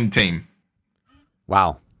the same team.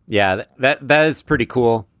 Wow. Yeah, that is pretty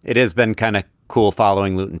cool. It has been kind of cool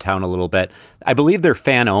following Luton Town a little bit. I believe they're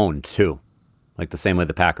fan-owned, too, like the same way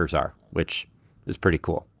the Packers are, which is pretty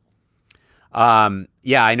cool.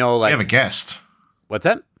 Yeah, I know. Like, we have a guest. What's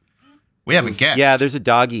that? We have a guest. Yeah, there's a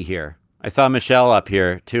doggy here. I saw Michelle up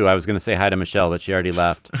here too. I was going to say hi to Michelle, but she already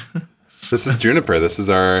left. This is Juniper. This is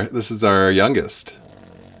our youngest.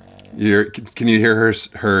 Can you hear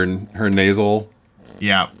her nasal?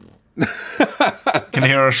 Yeah. Can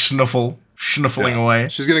hear her snuffling away.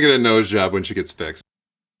 She's gonna get a nose job when she gets fixed.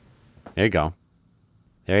 There you go.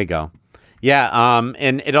 Yeah.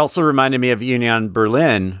 And it also reminded me of Union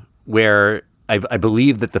Berlin, where I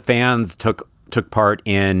believe that the fans took part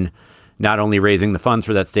in not only raising the funds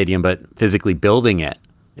for that stadium, but physically building it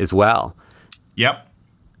as well. Yep.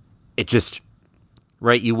 It just,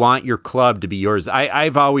 right, you want your club to be yours.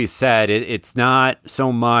 I've always said it's not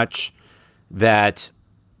so much that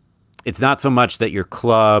your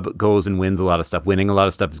club goes and wins a lot of stuff. Winning a lot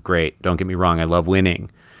of stuff is great. Don't get me wrong. I love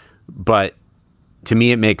winning. But to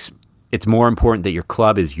me, it's more important that your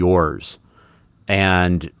club is yours.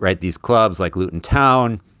 And, right, these clubs like Luton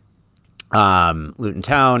Town,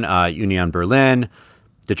 Union Berlin,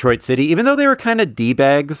 Detroit City, even though they were kind of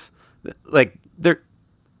D-bags, like they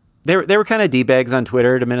were kind of D-bags on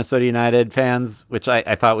Twitter to Minnesota United fans, which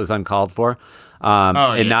I thought was uncalled for.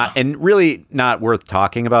 And really not worth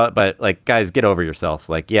talking about, but like, guys, get over yourselves.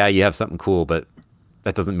 Like, yeah, you have something cool, but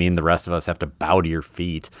that doesn't mean the rest of us have to bow to your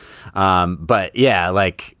feet. But yeah,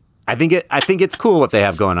 like, I think it's cool what they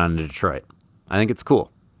have going on in Detroit. I think it's cool.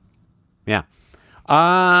 Yeah.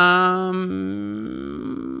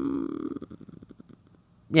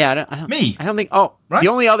 Yeah, I don't think. Oh, right. The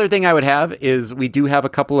only other thing I would have is we do have a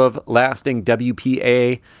couple of lasting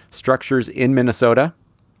WPA structures in Minnesota.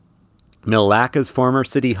 Milwaukee's former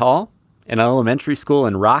city hall, an elementary school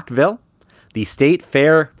in Rockville, the State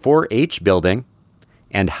Fair 4-H building,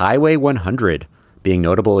 and Highway 100 being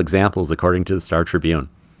notable examples according to the Star Tribune.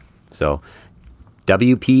 So,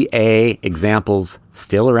 WPA examples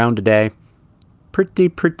still around today. Pretty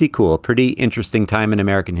cool. Pretty interesting time in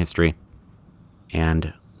American history.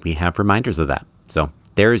 And we have reminders of that. So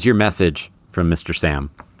there's your message from Mr.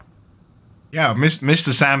 Sam. Yeah,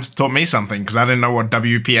 Mr. Sam's taught me something because I didn't know what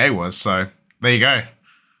WPA was. So there you go.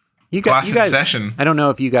 Classic session. I don't know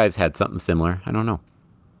if you guys had something similar. I don't know.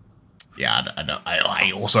 Yeah,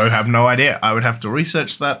 I also have no idea. I would have to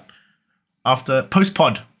research that after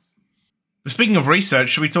post-pod. Speaking of research,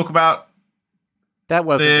 should we talk about that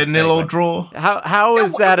wasn't the nil or draw? How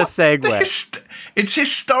is that a segue? It's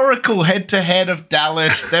historical head-to-head of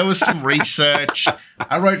Dallas. There was some research.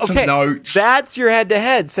 I wrote some notes. That's your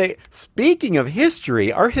head-to-head. Say, speaking of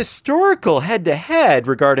history, our historical head-to-head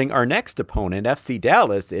regarding our next opponent, FC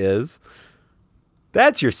Dallas, is...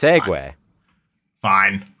 That's your segue.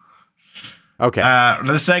 Fine. Okay.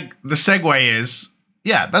 The segue is...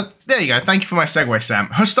 Yeah, there you go. Thank you for my segue, Sam.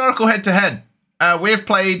 Historical head-to-head. We have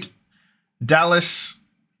played Dallas,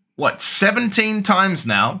 17 times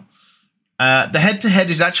now. The head-to-head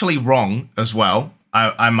is actually wrong as well,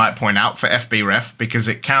 I might point out, for FB Ref, because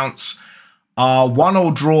it counts our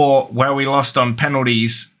 1-1 draw where we lost on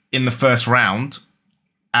penalties in the first round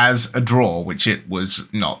as a draw, which it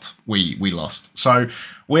was not. We lost. So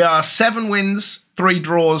we are 7 wins, 3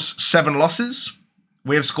 draws, 7 losses.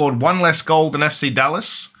 We have scored 1 less goal than FC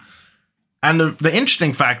Dallas. And the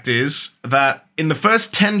interesting fact is that in the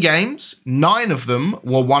first 10 games, 9 of them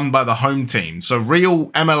were won by the home team. So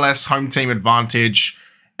real MLS home team advantage.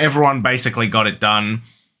 Everyone basically got it done.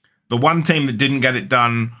 The one team that didn't get it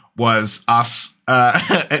done was us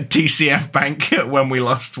at TCF Bank when we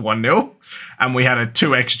lost 1-0. And we had a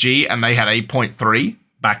 2xG and they had 8.3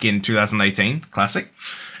 back in 2018. Classic.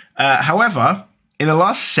 However, in the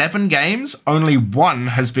last 7 games, only 1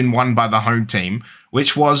 has been won by the home team,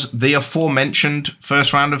 which was the aforementioned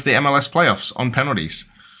first round of the MLS playoffs on penalties.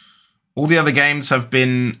 All the other games have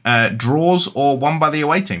been draws or won by the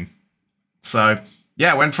away team. So,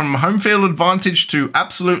 yeah, went from home field advantage to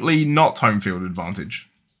absolutely not home field advantage.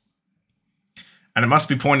 And it must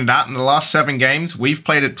be pointed out, in the last 7 games, we've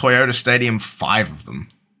played at Toyota Stadium 5 of them.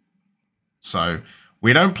 So,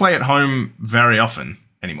 we don't play at home very often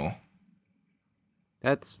anymore.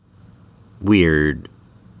 That's weird.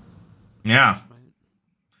 Yeah.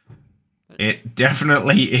 It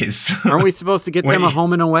definitely is. Aren't we supposed to get them a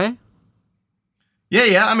home and away?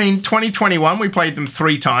 Yeah. I mean, 2021, we played them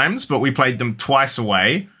 3 times, but we played them twice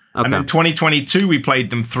away. Okay. And then 2022, we played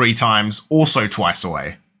them 3 times, also twice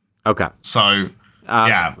away. Okay. So,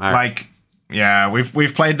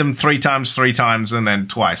 we've played them 3 times, and then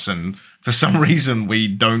twice. And for some reason, we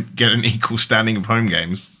don't get an equal standing of home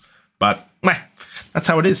games. But, that's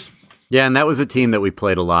how it is. Yeah, and that was a team that we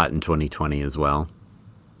played a lot in 2020 as well.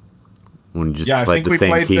 When we just played the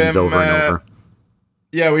same teams over and over.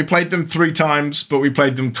 Yeah, we played them 3 times, but we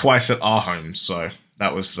played them twice at our home. So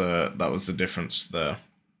that was the difference there.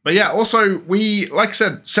 But yeah, also we, like I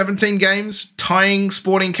said, 17 games, tying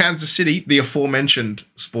Sporting Kansas City, the aforementioned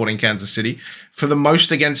Sporting Kansas City, for the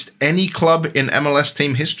most against any club in MLS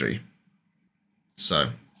team history.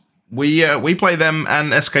 So we play them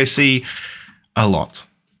and SKC a lot.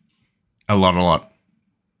 A lot.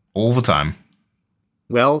 All the time.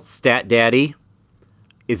 Well, Stat Daddy,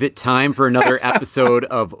 is it time for another episode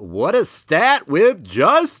of What a Stat with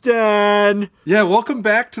Justin? Yeah, welcome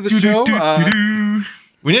back to the show.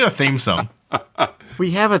 We need a theme song.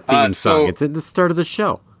 We have a theme song. It's at the start of the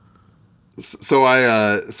show. So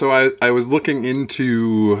I was looking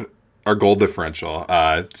into our goal differential.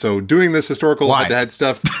 So doing this historical head-to-head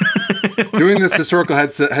stuff,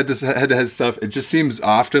 head-to-head stuff, it just seems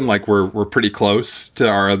often like we're pretty close to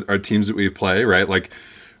our teams that we play, right? Like,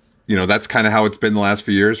 you know, that's kind of how it's been the last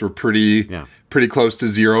few years. We're pretty close to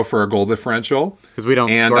 0 for our goal differential because we don't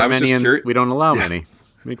score many and we don't allow many.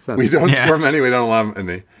 Makes sense. We don't score many. We don't allow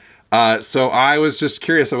many. So I was just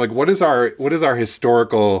curious. I'm like, what is our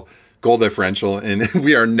historical goal differential? And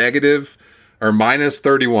we are negative or minus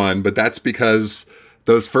 31, but that's because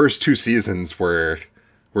those first 2 seasons were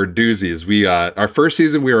doozies. We our first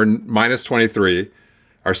season we were minus 23.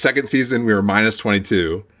 Our second season we were minus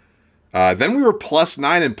 22. Then we were plus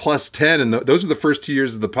 9 and plus 10, and those are the first 2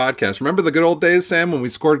 years of the podcast. Remember the good old days, Sam, when we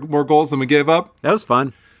scored more goals than we gave up? That was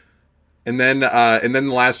fun. And then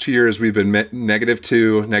the last 2 years we've been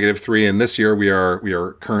 -2, -3, and this year we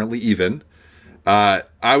are currently even.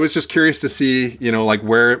 I was just curious to see, you know, like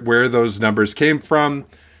where those numbers came from,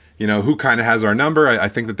 you know, who kind of has our number. I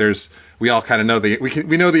think that we all kind of know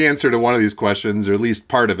we know the answer to one of these questions, or at least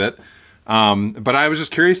part of it. But I was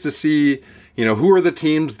just curious to see, you know, who are the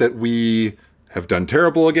teams that we have done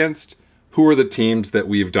terrible against? Who are the teams that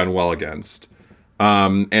we've done well against?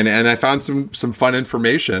 And I found some fun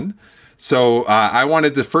information. So I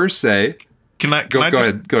wanted to first say, Can I go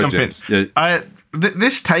ahead, James. Yeah.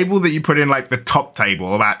 This table that you put in, like the top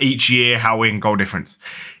table about each year, how we in goal difference,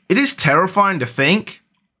 it is terrifying to think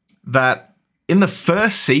that in the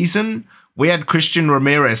first season we had Christian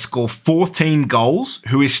Ramirez score 14 goals,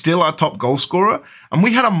 who is still our top goal scorer, and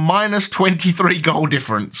we had a minus 23 goal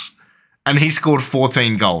difference, and he scored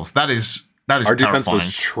 14 goals. That is our terrifying. Defense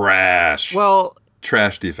was trash. Well,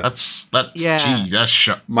 trash defense.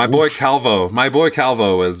 My boy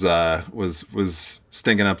Calvo was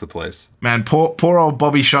stinking up the place. Man, poor old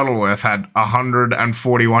Bobby Shuttleworth had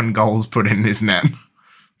 141 goals put in his net.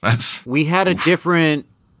 We had a different.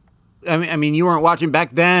 I mean, you weren't watching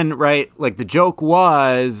back then, right? Like the joke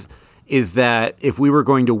is that if we were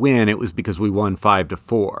going to win, it was because we won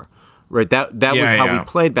 5-4, right? That was how we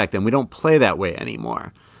played back then. We don't play that way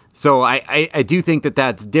anymore. So I do think that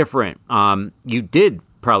that's different. You did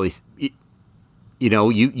probably, you know,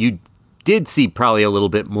 you did see probably a little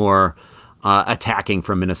bit more attacking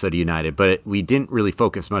from Minnesota United, but we didn't really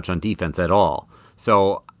focus much on defense at all.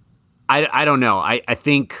 So I don't know. I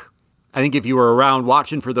think if you were around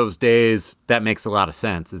watching for those days, that makes a lot of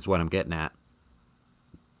sense, is what I'm getting at.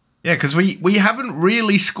 Yeah, because we haven't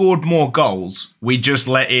really scored more goals. We just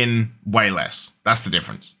let in way less. That's the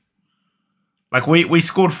difference. Like, we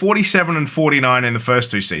scored 47 and 49 in the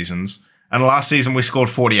first 2 seasons, and last season we scored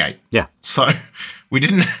 48. Yeah. So we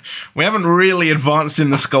haven't really advanced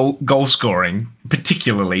in the goal scoring,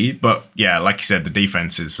 particularly. But yeah, like you said, the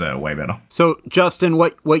defense is way better. So, Justin,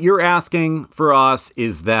 what you're asking for us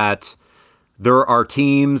is that there are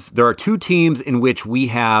 2 teams in which we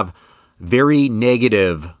have very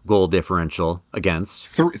negative goal differential against.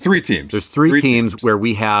 3 teams. There's 3 teams where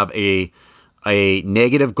we have a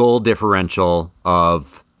negative goal differential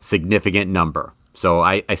of significant number. So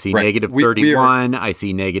I see negative 31. I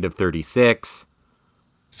see negative 36.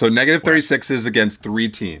 So negative 36 is against 3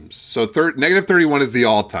 teams. So negative 31 is the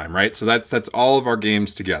all-time, right? So that's all of our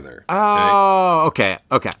games together. Oh, okay.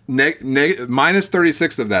 Minus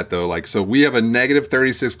 36 of that, though. Like, so we have a negative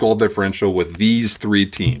 36 goal differential with these 3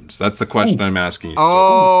 teams. That's the question I'm asking you.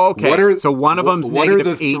 Oh, okay. So one of them's what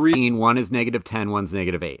negative are the 18, one is negative 10, one's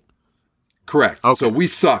negative 8. Correct. Okay. So we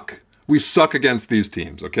suck. We suck against these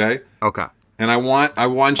teams, okay? Okay. And I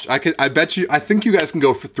think you guys can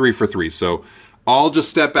go for 3. So I'll just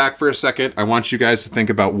step back for a second. I want you guys to think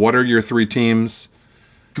about what are your 3 teams.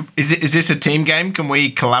 Is this a team game? Can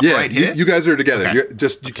we collaborate here? You guys are together. Okay.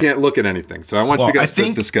 You can't look at anything. So I want you guys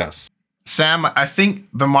to discuss. Sam, I think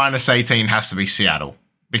the minus 18 has to be Seattle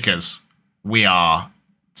because we are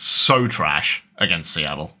so trash against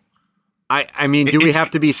Seattle. I mean, do we have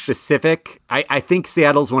to be specific? I think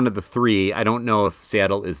Seattle's one of the 3. I don't know if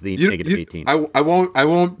Seattle is the negative 18. I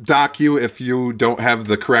won't dock you if you don't have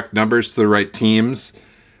the correct numbers to the right teams.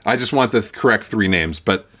 I just want the correct 3 names,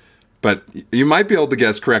 but you might be able to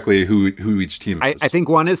guess correctly who each team is. I think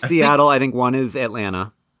one is Seattle. I think one is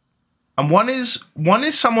Atlanta. And one is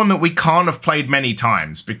someone that we can't have played many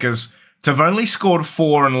times because to have only scored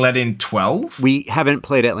 4 and let in 12. We haven't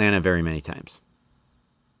played Atlanta very many times.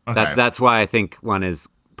 Okay. That's why I think one is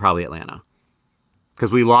probably Atlanta.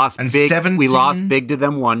 Because we lost big. 17? We lost big to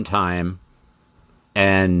them one time,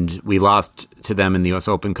 and we lost to them in the U.S.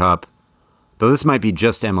 Open Cup. Though this might be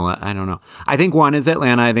just MLS. I don't know. I think one is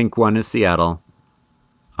Atlanta. I think one is Seattle.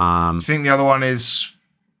 I think the other one is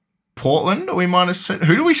Portland. Are we minus 10?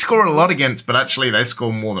 Who do we score a lot against? But actually, they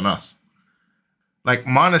score more than us. I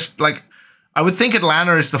would think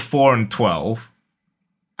Atlanta is the 4 and 12.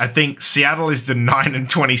 I think Seattle is the 9 and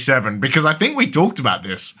 27 because I think we talked about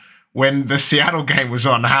this when the Seattle game was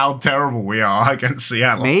on, how terrible we are against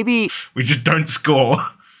Seattle. Maybe we just don't score.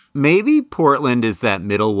 Maybe Portland is that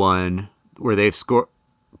middle one where they've scored.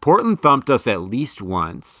 Portland thumped us at least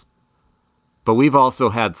once, but we've also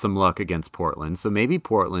had some luck against Portland. So maybe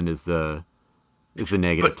Portland is the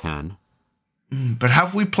negative 10. But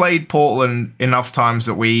have we played Portland enough times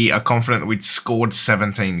that we are confident that we'd scored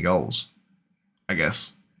 17 goals? I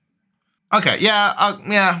guess. Okay, yeah,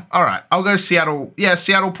 all right. I'll go Seattle. Yeah,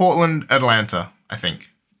 Seattle, Portland, Atlanta, I think.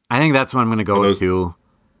 I think that's what I'm going to go to.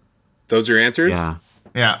 Those are your answers?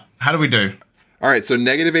 Yeah. How do we do? All right, so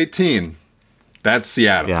negative 18. That's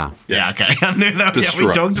Seattle. Yeah, okay. I knew that. Yeah,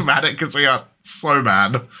 we talked about it because we are so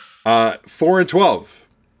bad. 4 and 12.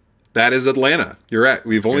 That is Atlanta. You're right.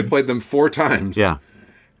 We've only played them 4 times. Yeah.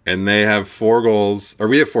 And they have 4 goals, or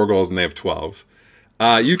we have 4 goals and they have 12.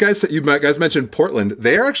 You guys mentioned Portland.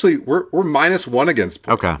 They are actually we're -1 against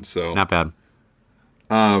Portland. Okay, so not bad.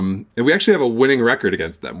 And we actually have a winning record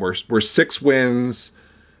against them. We're 6 wins,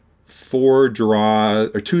 2 draws,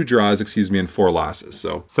 and 4 losses.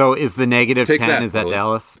 So is the negative 10? That, is that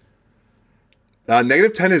Dallas?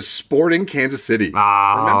 Negative 10 is Sporting Kansas City.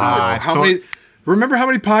 Remember how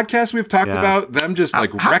many podcasts we've talked about them just how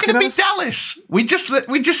wrecking us? How can it be Dallas? We just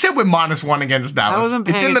said we're -1 against Dallas.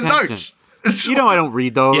 It's in the notes. I don't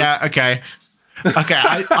read those. Yeah, okay.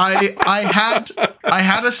 I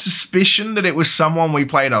had a suspicion that it was someone we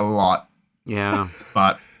played a lot. Yeah.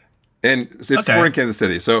 But it's Sporting Kansas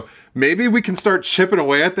City. So maybe we can start chipping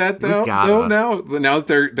away at that now that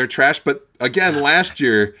they're trash. But again, last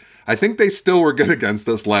year, I think they still were good against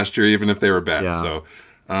us last year, even if they were bad. Yeah. So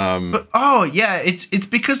it's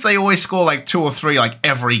because they always score like 2 or 3 like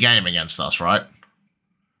every game against us, right?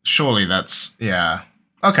 Surely that's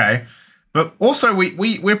okay. But also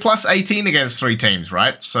we're plus 18 against 3 teams,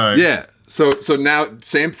 right? So yeah. So now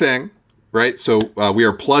same thing, right? So we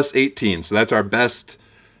are plus 18. So that's our best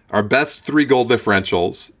 3 goal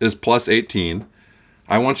differentials is plus 18.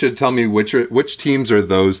 I want you to tell me which teams are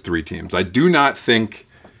those 3 teams. I don't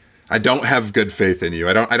have good faith in you.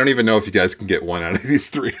 I don't even know if you guys can get one out of these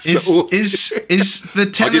 3. Is the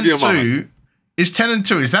 10 and 2 is 10 and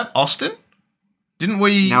 2? Is that Austin? Didn't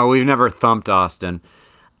we? No, we've never thumped Austin.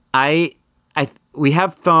 We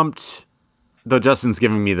have thumped though Justin's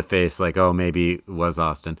giving me the face like, oh, maybe it was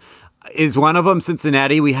Austin. Is one of them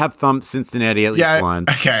Cincinnati? We have thumped Cincinnati at least once.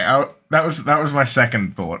 Okay, that was my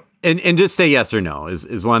second thought. And just say yes or no.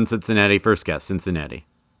 Is one Cincinnati? First guess, Cincinnati.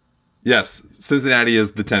 Yes, Cincinnati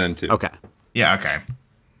is the 10-2. Okay. Yeah, okay.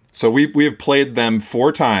 So we have played them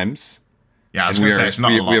 4 times. Yeah, I was going to say, it's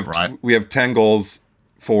not a lot, right? We have 10 goals,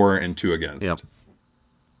 4 and 2 against. Yep.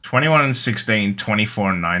 21 and 16, 24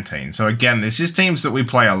 and 19. So again, this is teams that we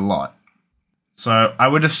play a lot. So I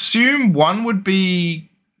would assume one would be...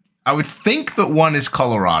 I would think that one is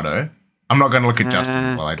Colorado. I'm not going to look at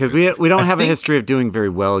Justin while I do. Because we don't have a history of doing very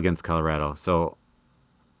well against Colorado. So,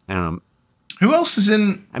 I don't know. Who else is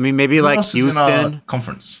in... I mean, maybe like Houston.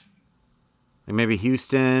 Conference. Like maybe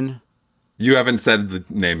Houston. You haven't said the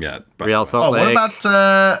name yet. Real Salt Lake. What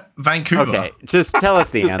about Vancouver? Okay, just tell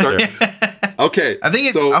us the answer. Okay. I think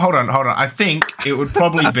it's... hold on. I think it would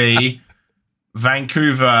probably be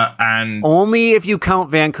Vancouver and... Only if you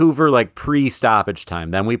count Vancouver like pre-stoppage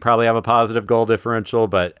time. Then we probably have a positive goal differential,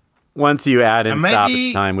 but once you add in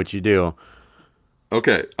stoppage time, which you do...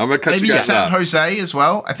 Okay, I'm gonna cut you guys Maybe San off. Jose as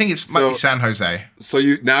well. I think might be San Jose. So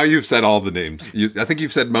you've said all the names. I think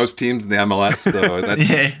you've said most teams in the MLS. So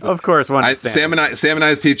Yeah. Of course, Sam and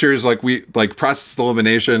I's teachers like process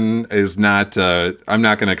elimination is not. I'm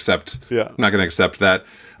not gonna accept. Yeah. I'm not gonna accept that.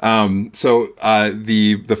 So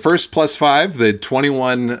the first +5, the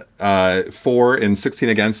 21 4 and 16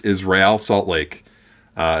 against is Real Salt Lake.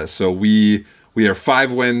 So we are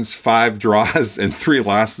 5 wins, 5 draws, and 3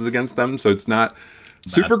 losses against them. So it's not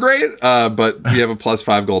super great, but we have a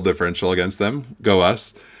 +5 goal differential against them. Go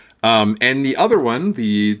us. And the other one,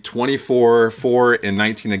 the 24 4 and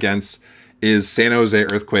 19 against, is San Jose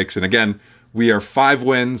Earthquakes. And again, we are 5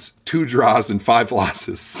 wins, 2 draws, and 5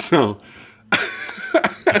 losses. So.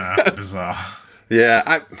 Bizarre.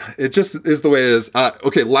 Yeah, it just is the way it is.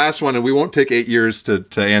 Okay, last one, and we won't take 8 years to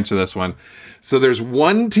answer this one. So there's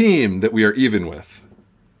one team that we are even with.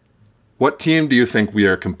 What team do you think we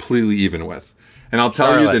are completely even with? And I'll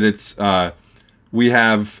tell you that it's we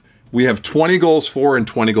have 20 goals for and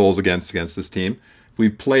 20 goals against this team.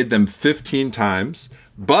 We've played them 15 times,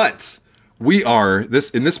 but we are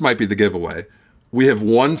this might be the giveaway. We have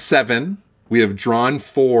won 7, we have drawn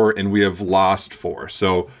 4, and we have lost 4.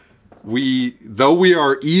 So though we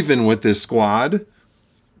are even with this squad,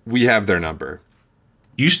 we have their number.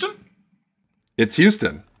 Houston? It's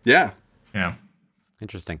Houston. Yeah. Yeah.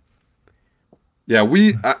 Interesting. Yeah,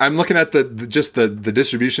 I'm looking at the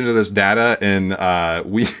distribution of this data, and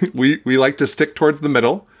we like to stick towards the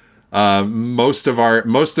middle. Most of our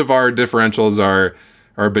differentials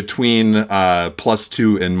are between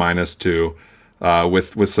 +2 and -2,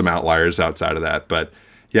 with some outliers outside of that. But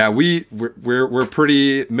yeah, we're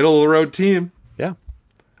pretty middle of the road team. Yeah.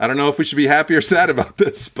 I don't know if we should be happy or sad about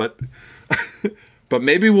this, but but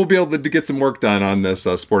maybe we'll be able to get some work done on this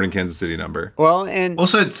Sporting Kansas City number. Well, and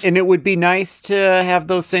also and it would be nice to have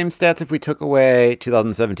those same stats if we took away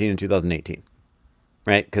 2017 and 2018,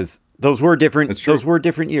 right? Because those were different. Those were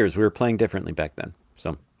different years. We were playing differently back then.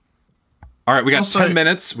 So, all right, we got 10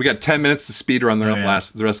 minutes. We got 10 minutes to speed run the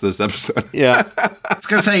rest of this episode. Yeah, I was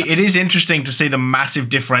gonna say it is interesting to see the massive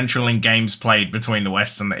differential in games played between the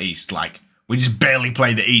West and the East. Like we just barely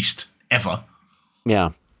play the East ever.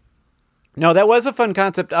 Yeah. No, that was a fun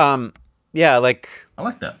concept. Yeah, like I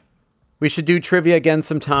like that. We should do trivia again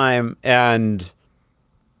sometime and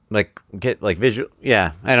like get like visual.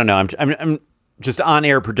 Yeah, I don't know. I'm just on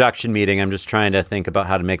air production meeting. I'm just trying to think about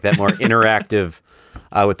how to make that more interactive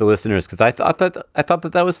with the listeners because I thought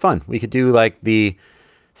that was fun. We could do like the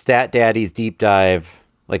Stat Daddy's deep dive.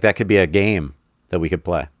 Like that could be a game that we could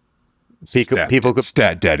play. People could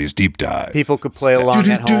Stat Daddy's deep dive. People could play along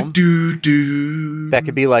at home. That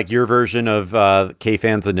could be like your version of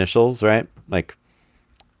K-Fan's initials, right? Like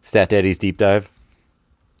Stat Daddy's deep dive.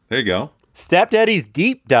 There you go. Stat Daddy's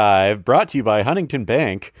deep dive brought to you by Huntington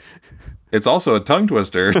Bank. It's also a tongue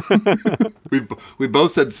twister. we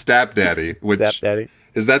both said Stap Daddy, which Stap Daddy.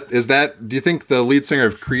 Is that? Do you think the lead singer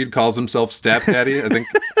of Creed calls himself Stap Daddy? I think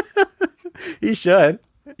he should.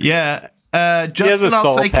 Yeah. Justin,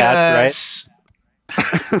 I'll take patch, right?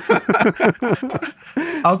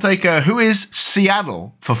 I'll take who is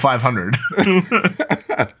Seattle for 500.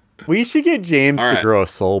 We should get James to grow a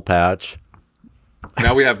soul patch.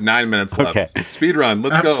 Now we have 9 minutes left. Okay. Speed run.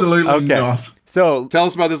 Let's go. Absolutely not. So tell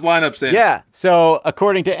us about this lineup, Sam. Yeah. So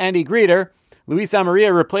according to Andy Greeter, Luis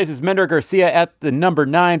Amarilla replaces Mender Garcia at the number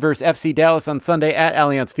 9 versus FC Dallas on Sunday at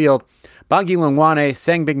Allianz Field. Bongi Lungwane,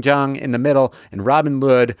 Sang Bingjang in the middle, and Robin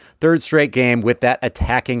Lod, third straight game with that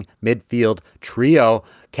attacking midfield trio.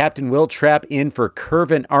 Captain Will Trapp in for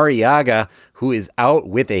Kervin Arriaga, who is out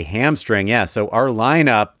with a hamstring. Yeah, so our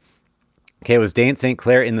lineup, okay, it was Dane St.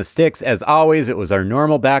 Clair in the sticks. As always, it was our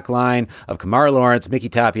normal back line of Kamar Lawrence, Mickey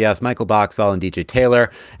Tapias, Michael Boxall, and DJ Taylor.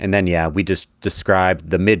 And then, yeah, we just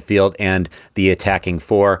described the midfield and the attacking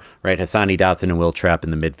four, right? Hassani Dotson and Will Trapp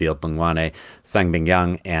in the midfield, Lungwane, Sang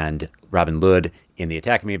Bingjang, and Robin Lod in the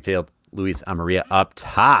attacking midfield, Luis Amarilla up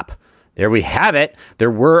top. There we have it.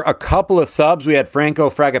 There were a couple of subs. We had Franco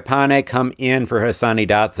Fragapane come in for Hassani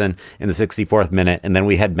Dotson in the 64th minute, and then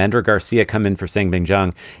we had Mender Garcia come in for Sang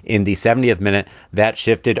Bingjang in the 70th minute. That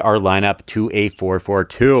shifted our lineup to a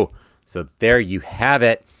 4-4-2. So there you have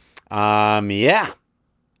it. Yeah,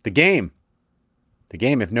 the game. The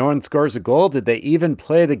game. If no one scores a goal, did they even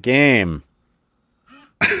play the game?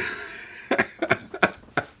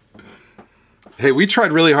 Hey, we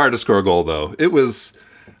tried really hard to score a goal, though. It was...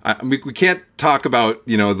 we can't talk about,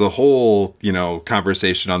 the whole,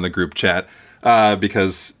 conversation on the group chat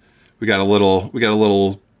because we got a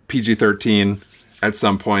little PG-13 at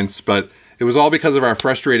some points, but it was all because of our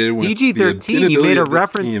frustrated PG-13. You made a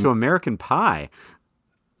reference to American Pie.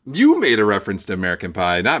 You made a reference to American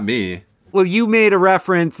Pie, not me. Well, you made a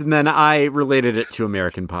reference, and then I related it to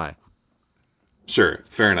American Pie. Sure,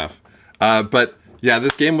 fair enough. But yeah,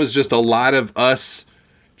 this game was just a lot of us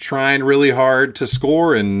trying really hard to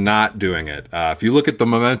score and not doing it. If you look at the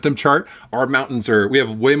momentum chart, our mountains we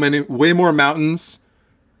have way more mountains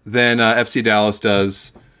than FC Dallas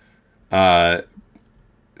does. So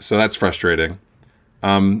that's frustrating.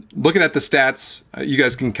 Looking at the stats, you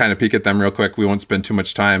guys can kind of peek at them real quick. We won't spend too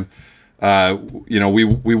much time.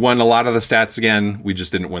 We won a lot of the stats again. We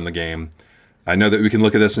just didn't win the game. I know that we can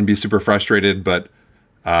look at this and be super frustrated, but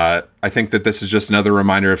I think that this is just another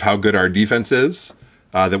reminder of how good our defense is.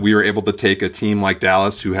 That we were able to take a team like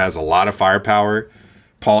Dallas, who has a lot of firepower,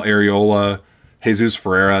 Paul Arriola, Jesus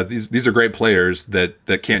Ferreira. These are great players that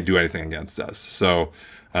can't do anything against us. So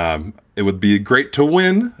it would be great to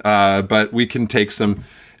win, but we can take some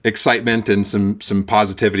excitement and some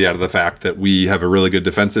positivity out of the fact that we have a really good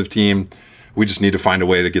defensive team. We just need to find a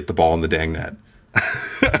way to get the ball in the dang net.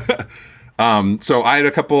 So I had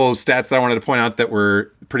a couple of stats that I wanted to point out that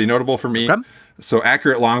were pretty notable for me. Okay. So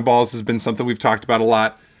accurate long balls has been something we've talked about a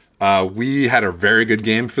lot. We had a very good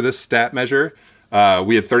game for this stat measure.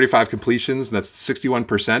 We had 35 completions, and that's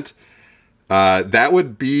 61%. That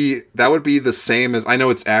would be the same as, I know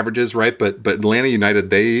it's averages, right? But Atlanta United,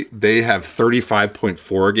 they have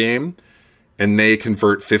 35.4 a game, and they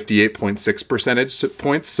convert 58.6 percentage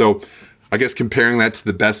points. So I guess comparing that to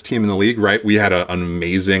the best team in the league, right? We had an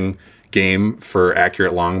amazing game for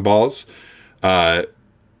accurate long balls.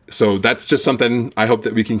 So that's just something I hope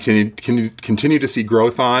that we can continue to see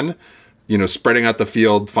growth on, spreading out the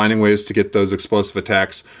field, finding ways to get those explosive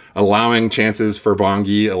attacks, allowing chances for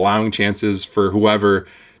Bongi, allowing chances for whoever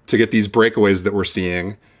to get these breakaways that we're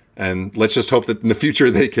seeing. And let's just hope that in the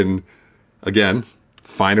future they can, again,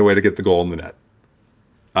 find a way to get the goal in the net.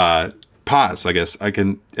 Pause, I guess.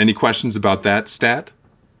 Any questions about that stat?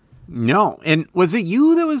 No. And was it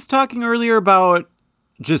you that was talking earlier about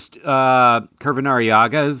just Kervin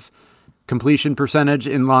Arriaga's completion percentage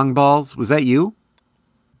in long balls? Was that you?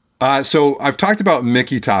 So I've talked about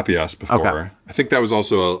Mickey Tapias before. Okay. I think that was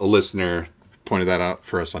also a listener pointed that out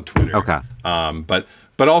for us on Twitter. Okay. But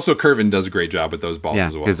also Kervin does a great job with those balls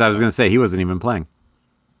as well. Because I was going to say he wasn't even playing.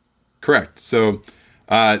 Correct. So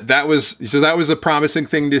that was a promising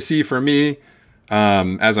thing to see for me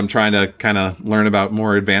as I'm trying to kind of learn about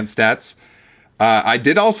more advanced stats. I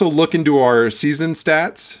did also look into our season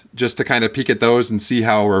stats just to kind of peek at those and see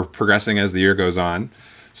how we're progressing as the year goes on.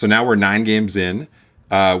 So now we're 9 games in.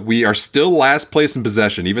 We are still last place in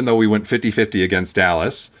possession, even though we went 50-50 against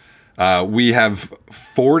Dallas. We have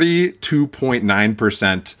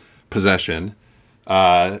 42.9% possession.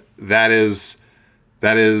 That is a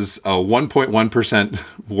 1.1%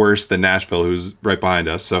 worse than Nashville, who's right behind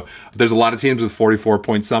us. So there's a lot of teams with 44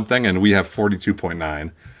 point something, and we have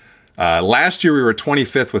 42.9. Last year we were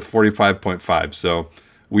 25th with 45.5. So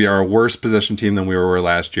we are a worse possession team than we were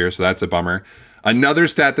last year. So that's a bummer. Another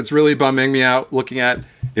stat that's really bumming me out looking at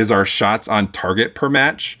is our shots on target per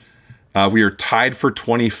match. We are tied for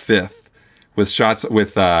 25th with shots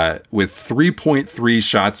with 3.3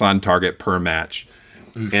 shots on target per match.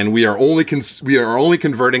 Oof. And we are only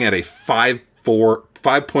converting at a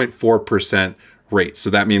 5.4% rate. So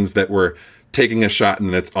that means that we're taking a shot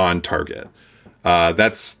and it's on target.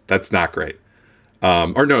 That's not great.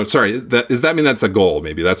 Or no, sorry. Does that mean that's a goal?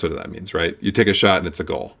 Maybe that's what that means, right? You take a shot and it's a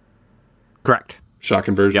goal. Correct. Shot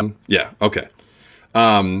conversion? Yep. Yeah, okay.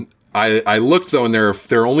 I looked, though, and there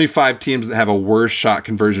are only 5 teams that have a worse shot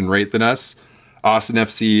conversion rate than us. Austin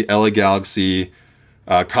FC, LA Galaxy,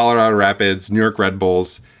 Colorado Rapids, New York Red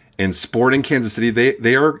Bulls, and Sporting Kansas City.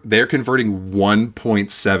 They're converting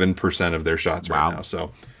 1.7% of their shots right now.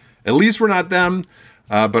 So at least we're not them,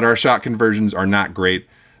 but our shot conversions are not great.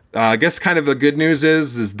 I guess kind of the good news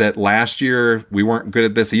is that last year we weren't good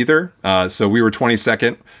at this either. So we were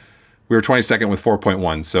 22nd. We were 22nd with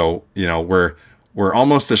 4.1. So, we're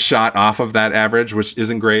almost a shot off of that average, which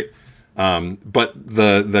isn't great. But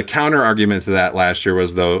the counter argument to that last year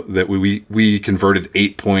was, though, that we converted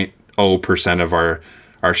 8.0% of our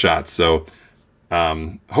shots. So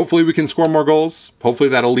hopefully we can score more goals. Hopefully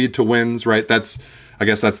that'll lead to wins, right? I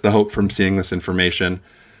guess that's the hope from seeing this information.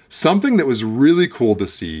 Something that was really cool to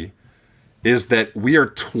see is that we are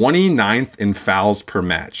 29th in fouls per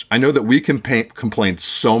match. I know that we complained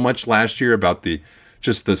so much last year about the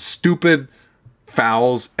stupid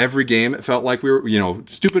fouls every game. It felt like we were,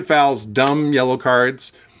 stupid fouls, dumb yellow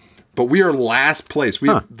cards. But we are last place. We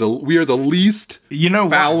are the least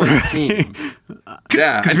fouling team.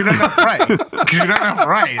 Yeah, because we don't have right. Because we don't have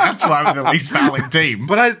right. That's why we're the least fouling team.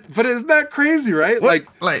 But isn't that crazy, right?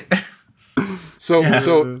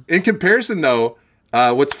 So in comparison, though,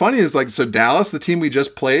 what's funny is so Dallas, the team we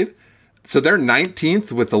just played, so they're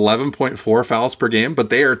 19th with 11.4 fouls per game, but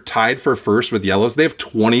they are tied for first with yellows. They have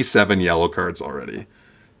 27 yellow cards already.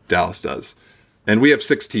 Dallas does, and we have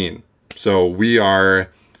 16. So we're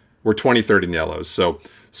 23rd in yellows. So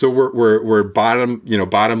we're bottom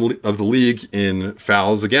of the league in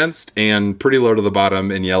fouls against, and pretty low to the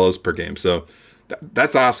bottom in yellows per game. So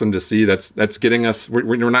that's awesome to see. That's getting us.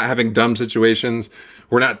 We're not having dumb situations.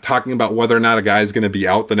 We're not talking about whether or not a guy's going to be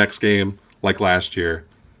out the next game like last year.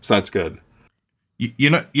 So that's good. You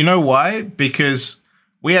know why? Because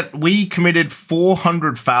we committed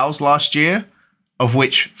 400 fouls last year, of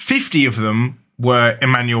which 50 of them were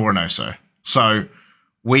Emmanuel Reynoso. So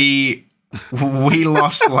we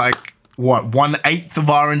lost 1/8 of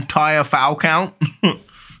our entire foul count.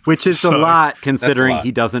 Which is a lot considering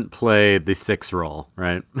he doesn't play the 6 role,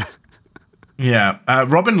 right? Yeah.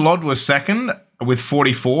 Robin Lodd was second with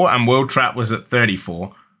 44 and World Trap was at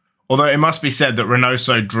 34. Although it must be said that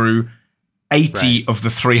Reynoso drew 80 of the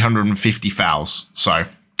 350 fouls. So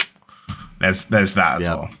there's that as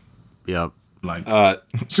well. Yep.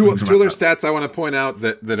 Two other stats I want to point out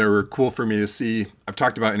that are cool for me to see. I've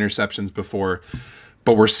talked about interceptions before,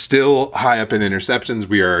 but we're still high up in interceptions.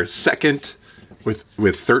 We are second with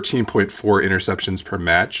 13.4 interceptions per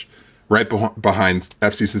match, right behind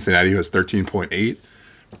FC Cincinnati, who has 13.8.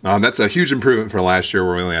 That's a huge improvement for last year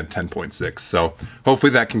where we only had 10.6. So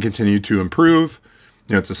hopefully that can continue to improve.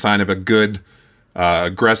 It's a sign of a good,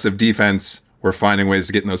 aggressive defense. We're finding ways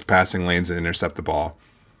to get in those passing lanes and intercept the ball.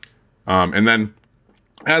 And then,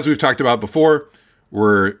 as we've talked about before,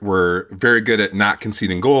 we're very good at not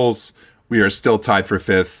conceding goals. We are still tied for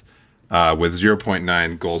 5th with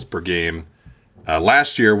 0.9 goals per game.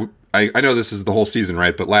 Last year, I know this is the whole season,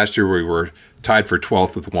 right? But last year we were tied for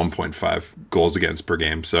 12th with 1.5 goals against per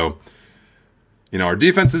game. So, our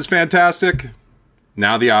defense is fantastic.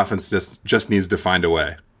 Now the offense just needs to find a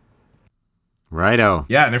way. Righto.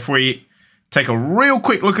 Yeah, and if we take a real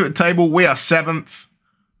quick look at the table, we are 7th.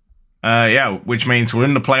 Which means we're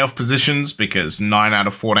in the playoff positions because 9 out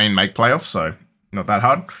of 14 make playoffs, so not that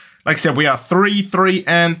hard. Like I said, we are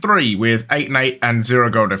 3-3-3 with 8-8 and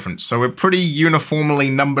 0 goal difference. So we're pretty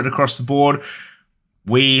uniformly numbered across the board.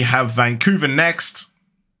 We have Vancouver next.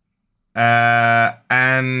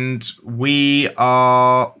 And we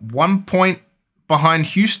are 1 point behind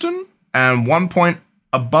Houston and 1 point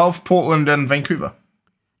above Portland and Vancouver.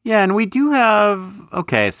 Yeah, and we do have...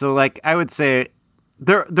 Okay, so I would say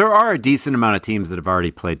there are a decent amount of teams that have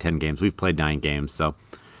already played 10 games. We've played 9 games, so...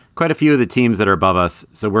 Quite a few of the teams that are above us,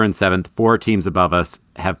 so we're in 7th. 4 teams above us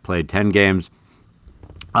have played 10 games.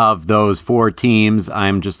 Of those 4 teams,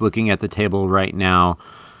 I'm just looking at the table right now.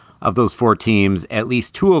 Of those 4 teams, at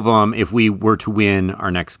least 2 of them, if we were to win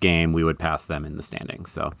our next game, we would pass them in the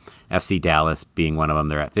standings. So FC Dallas being one of them,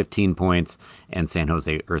 they're at 15 points, and San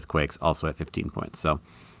Jose Earthquakes also at 15 points. So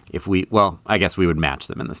I guess we would match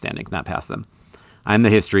them in the standings, not pass them. I'm the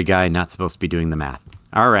history guy, not supposed to be doing the math.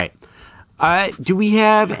 All right. Do we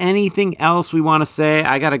have anything else we want to say?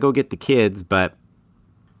 I got to go get the kids, but...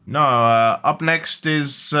 No, up next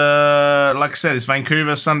is, like I said, it's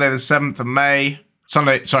Vancouver, Sunday the 7th of May.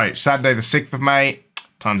 Saturday the 6th of May.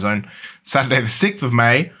 Time zone. Saturday the 6th of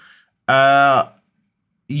May. I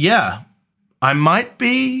might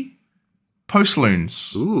be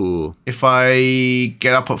post-loons. Ooh. If I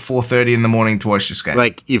get up at 4:30 in the morning to watch this game.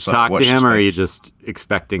 Like, you've talked to him, or are you just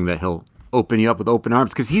expecting that he'll open you up with open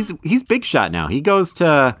arms? Because he's big shot now. He goes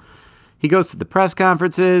to the press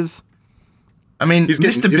conferences. I mean, he's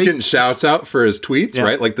getting shouts out for his tweets,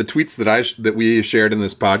 right? Like the tweets that we shared in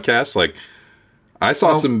this podcast. Like, I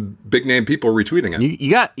saw some big name people retweeting it. You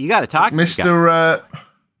got to talk, Mr.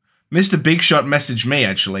 Big Shot messaged me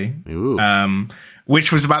actually,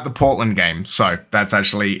 which was about the Portland game. So that's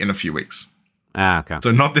actually in a few weeks. Okay. So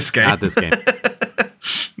not this game. Not this game.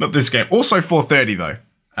 Not this game. Also 4:30 though.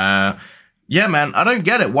 Yeah, man, I don't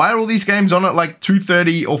get it. Why are all these games on at like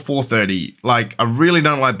 2:30 or 4:30? Like, I really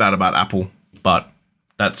don't like that about Apple. But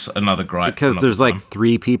that's another gripe. Because there's like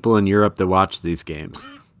 3 people in Europe that watch these games.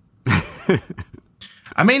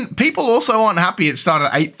 I mean, people also aren't happy it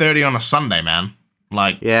started at 8:30 on a Sunday, man.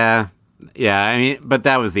 Like, yeah. I mean, but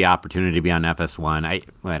that was the opportunity to be on FS1.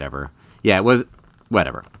 Whatever. Yeah, it was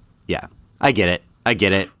whatever. Yeah, I get it.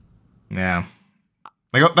 Yeah,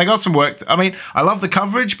 they got some work. I mean, I love the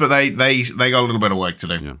coverage, but they got a little bit of work to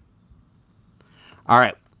do. Yeah. All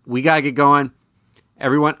right, we gotta get going.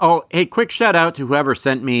 Everyone, hey, quick shout out to whoever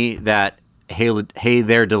sent me that Hey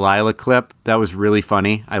There Delilah clip. That was really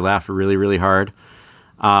funny. I laughed really, really hard.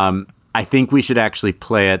 I think we should actually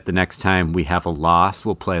play it the next time we have a loss.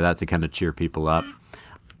 We'll play that to kind of cheer people up.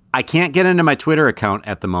 I can't get into my Twitter account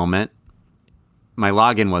at the moment. My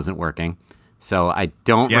login wasn't working, so I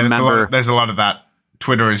don't remember. There's a lot of that.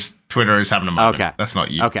 Twitter is having a moment. Okay. That's not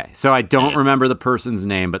you. Okay, so I don't remember the person's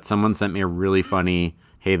name, but someone sent me a really funny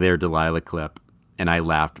Hey There Delilah clip. And I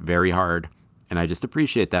laughed very hard, and I just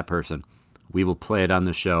appreciate that person. We will play it on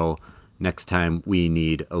the show next time we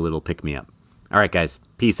need a little pick-me-up. All right, guys.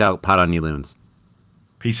 Peace out. Pot on you loons.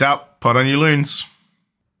 Peace out. Pot on you loons.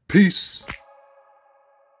 Peace.